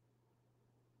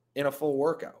in a full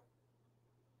workout.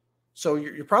 So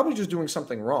you're probably just doing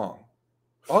something wrong.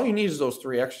 All you need is those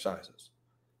 3 exercises.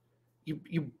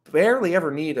 You barely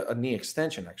ever need a knee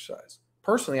extension exercise.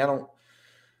 Personally,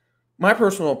 my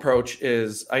personal approach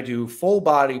is I do full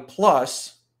body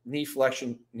plus knee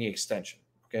flexion, knee extension.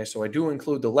 Okay, so I do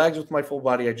include the legs with my full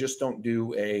body. I just don't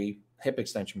do a hip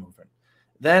extension movement.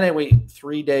 Then I wait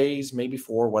 3 days, maybe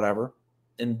 4, whatever.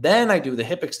 And then I do the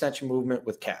hip extension movement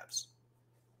with calves.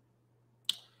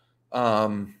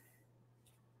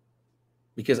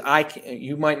 Because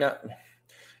you might not,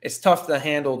 it's tough to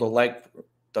handle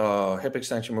the hip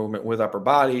extension movement with upper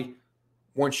body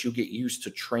once you get used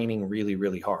to training really,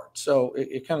 really hard. So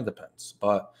it kind of depends.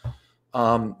 But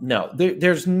no,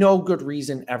 there's no good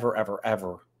reason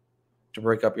ever to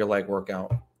break up your leg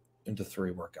workout into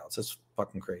 3 workouts. That's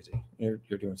fucking crazy. You're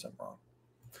doing something wrong.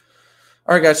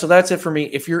 All right, guys, so that's it for me.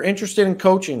 If you're interested in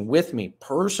coaching with me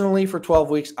personally for 12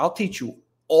 weeks, I'll teach you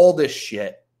all this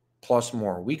shit plus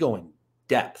more. We go in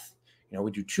depth.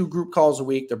 We do 2 group calls a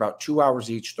week. They're about 2 hours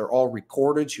each. They're all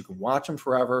recorded, so you can watch them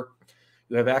forever.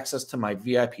 You have access to my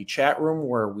VIP chat room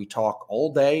where we talk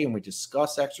all day and we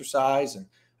discuss exercise, and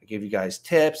I give you guys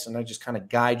tips, and I just kind of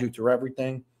guide you through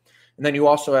everything. And then you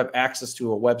also have access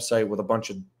to a website with a bunch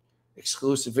of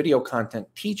exclusive video content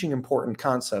teaching important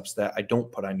concepts that I don't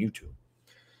put on YouTube.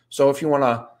 So if you want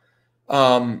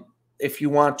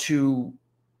to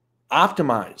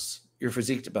optimize your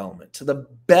physique development to the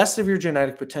best of your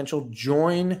genetic potential,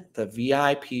 join the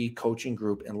VIP coaching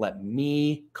group and let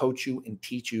me coach you and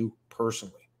teach you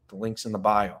personally. The link's in the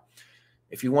bio.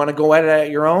 If you want to go at it at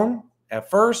your own at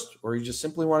first, or you just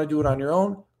simply want to do it on your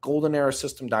own,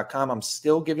 goldenerasystem.com. I'm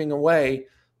still giving away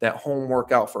that home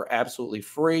workout for absolutely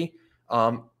free.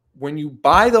 When you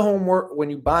buy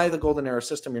the Golden Era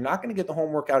System, you're not going to get the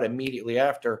home workout immediately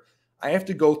after. I have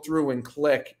to go through and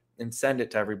click and send it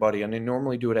to everybody, and I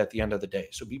normally do it at the end of the day.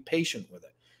 So be patient with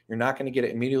it. You're not going to get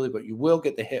it immediately, but you will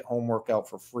get the HIIT home workout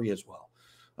for free as well.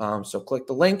 So click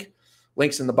the link.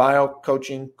 Links in the bio,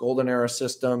 coaching, Golden Era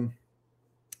System.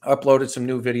 Uploaded some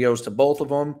new videos to both of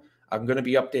them. I'm going to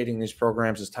be updating these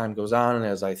programs as time goes on and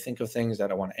as I think of things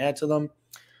that I want to add to them.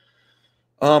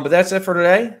 But that's it for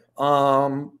today.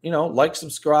 Like,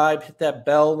 subscribe, hit that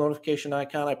bell notification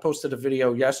icon. I posted a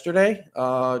video yesterday,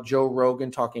 Joe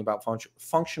Rogan talking about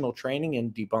functional training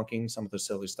and debunking some of the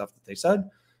silly stuff that they said.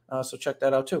 So check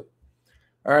that out too.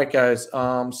 All right, guys.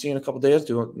 See you in a couple days.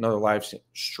 Do another live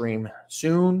stream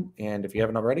soon. And if you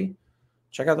haven't already,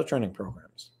 check out the training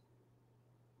programs.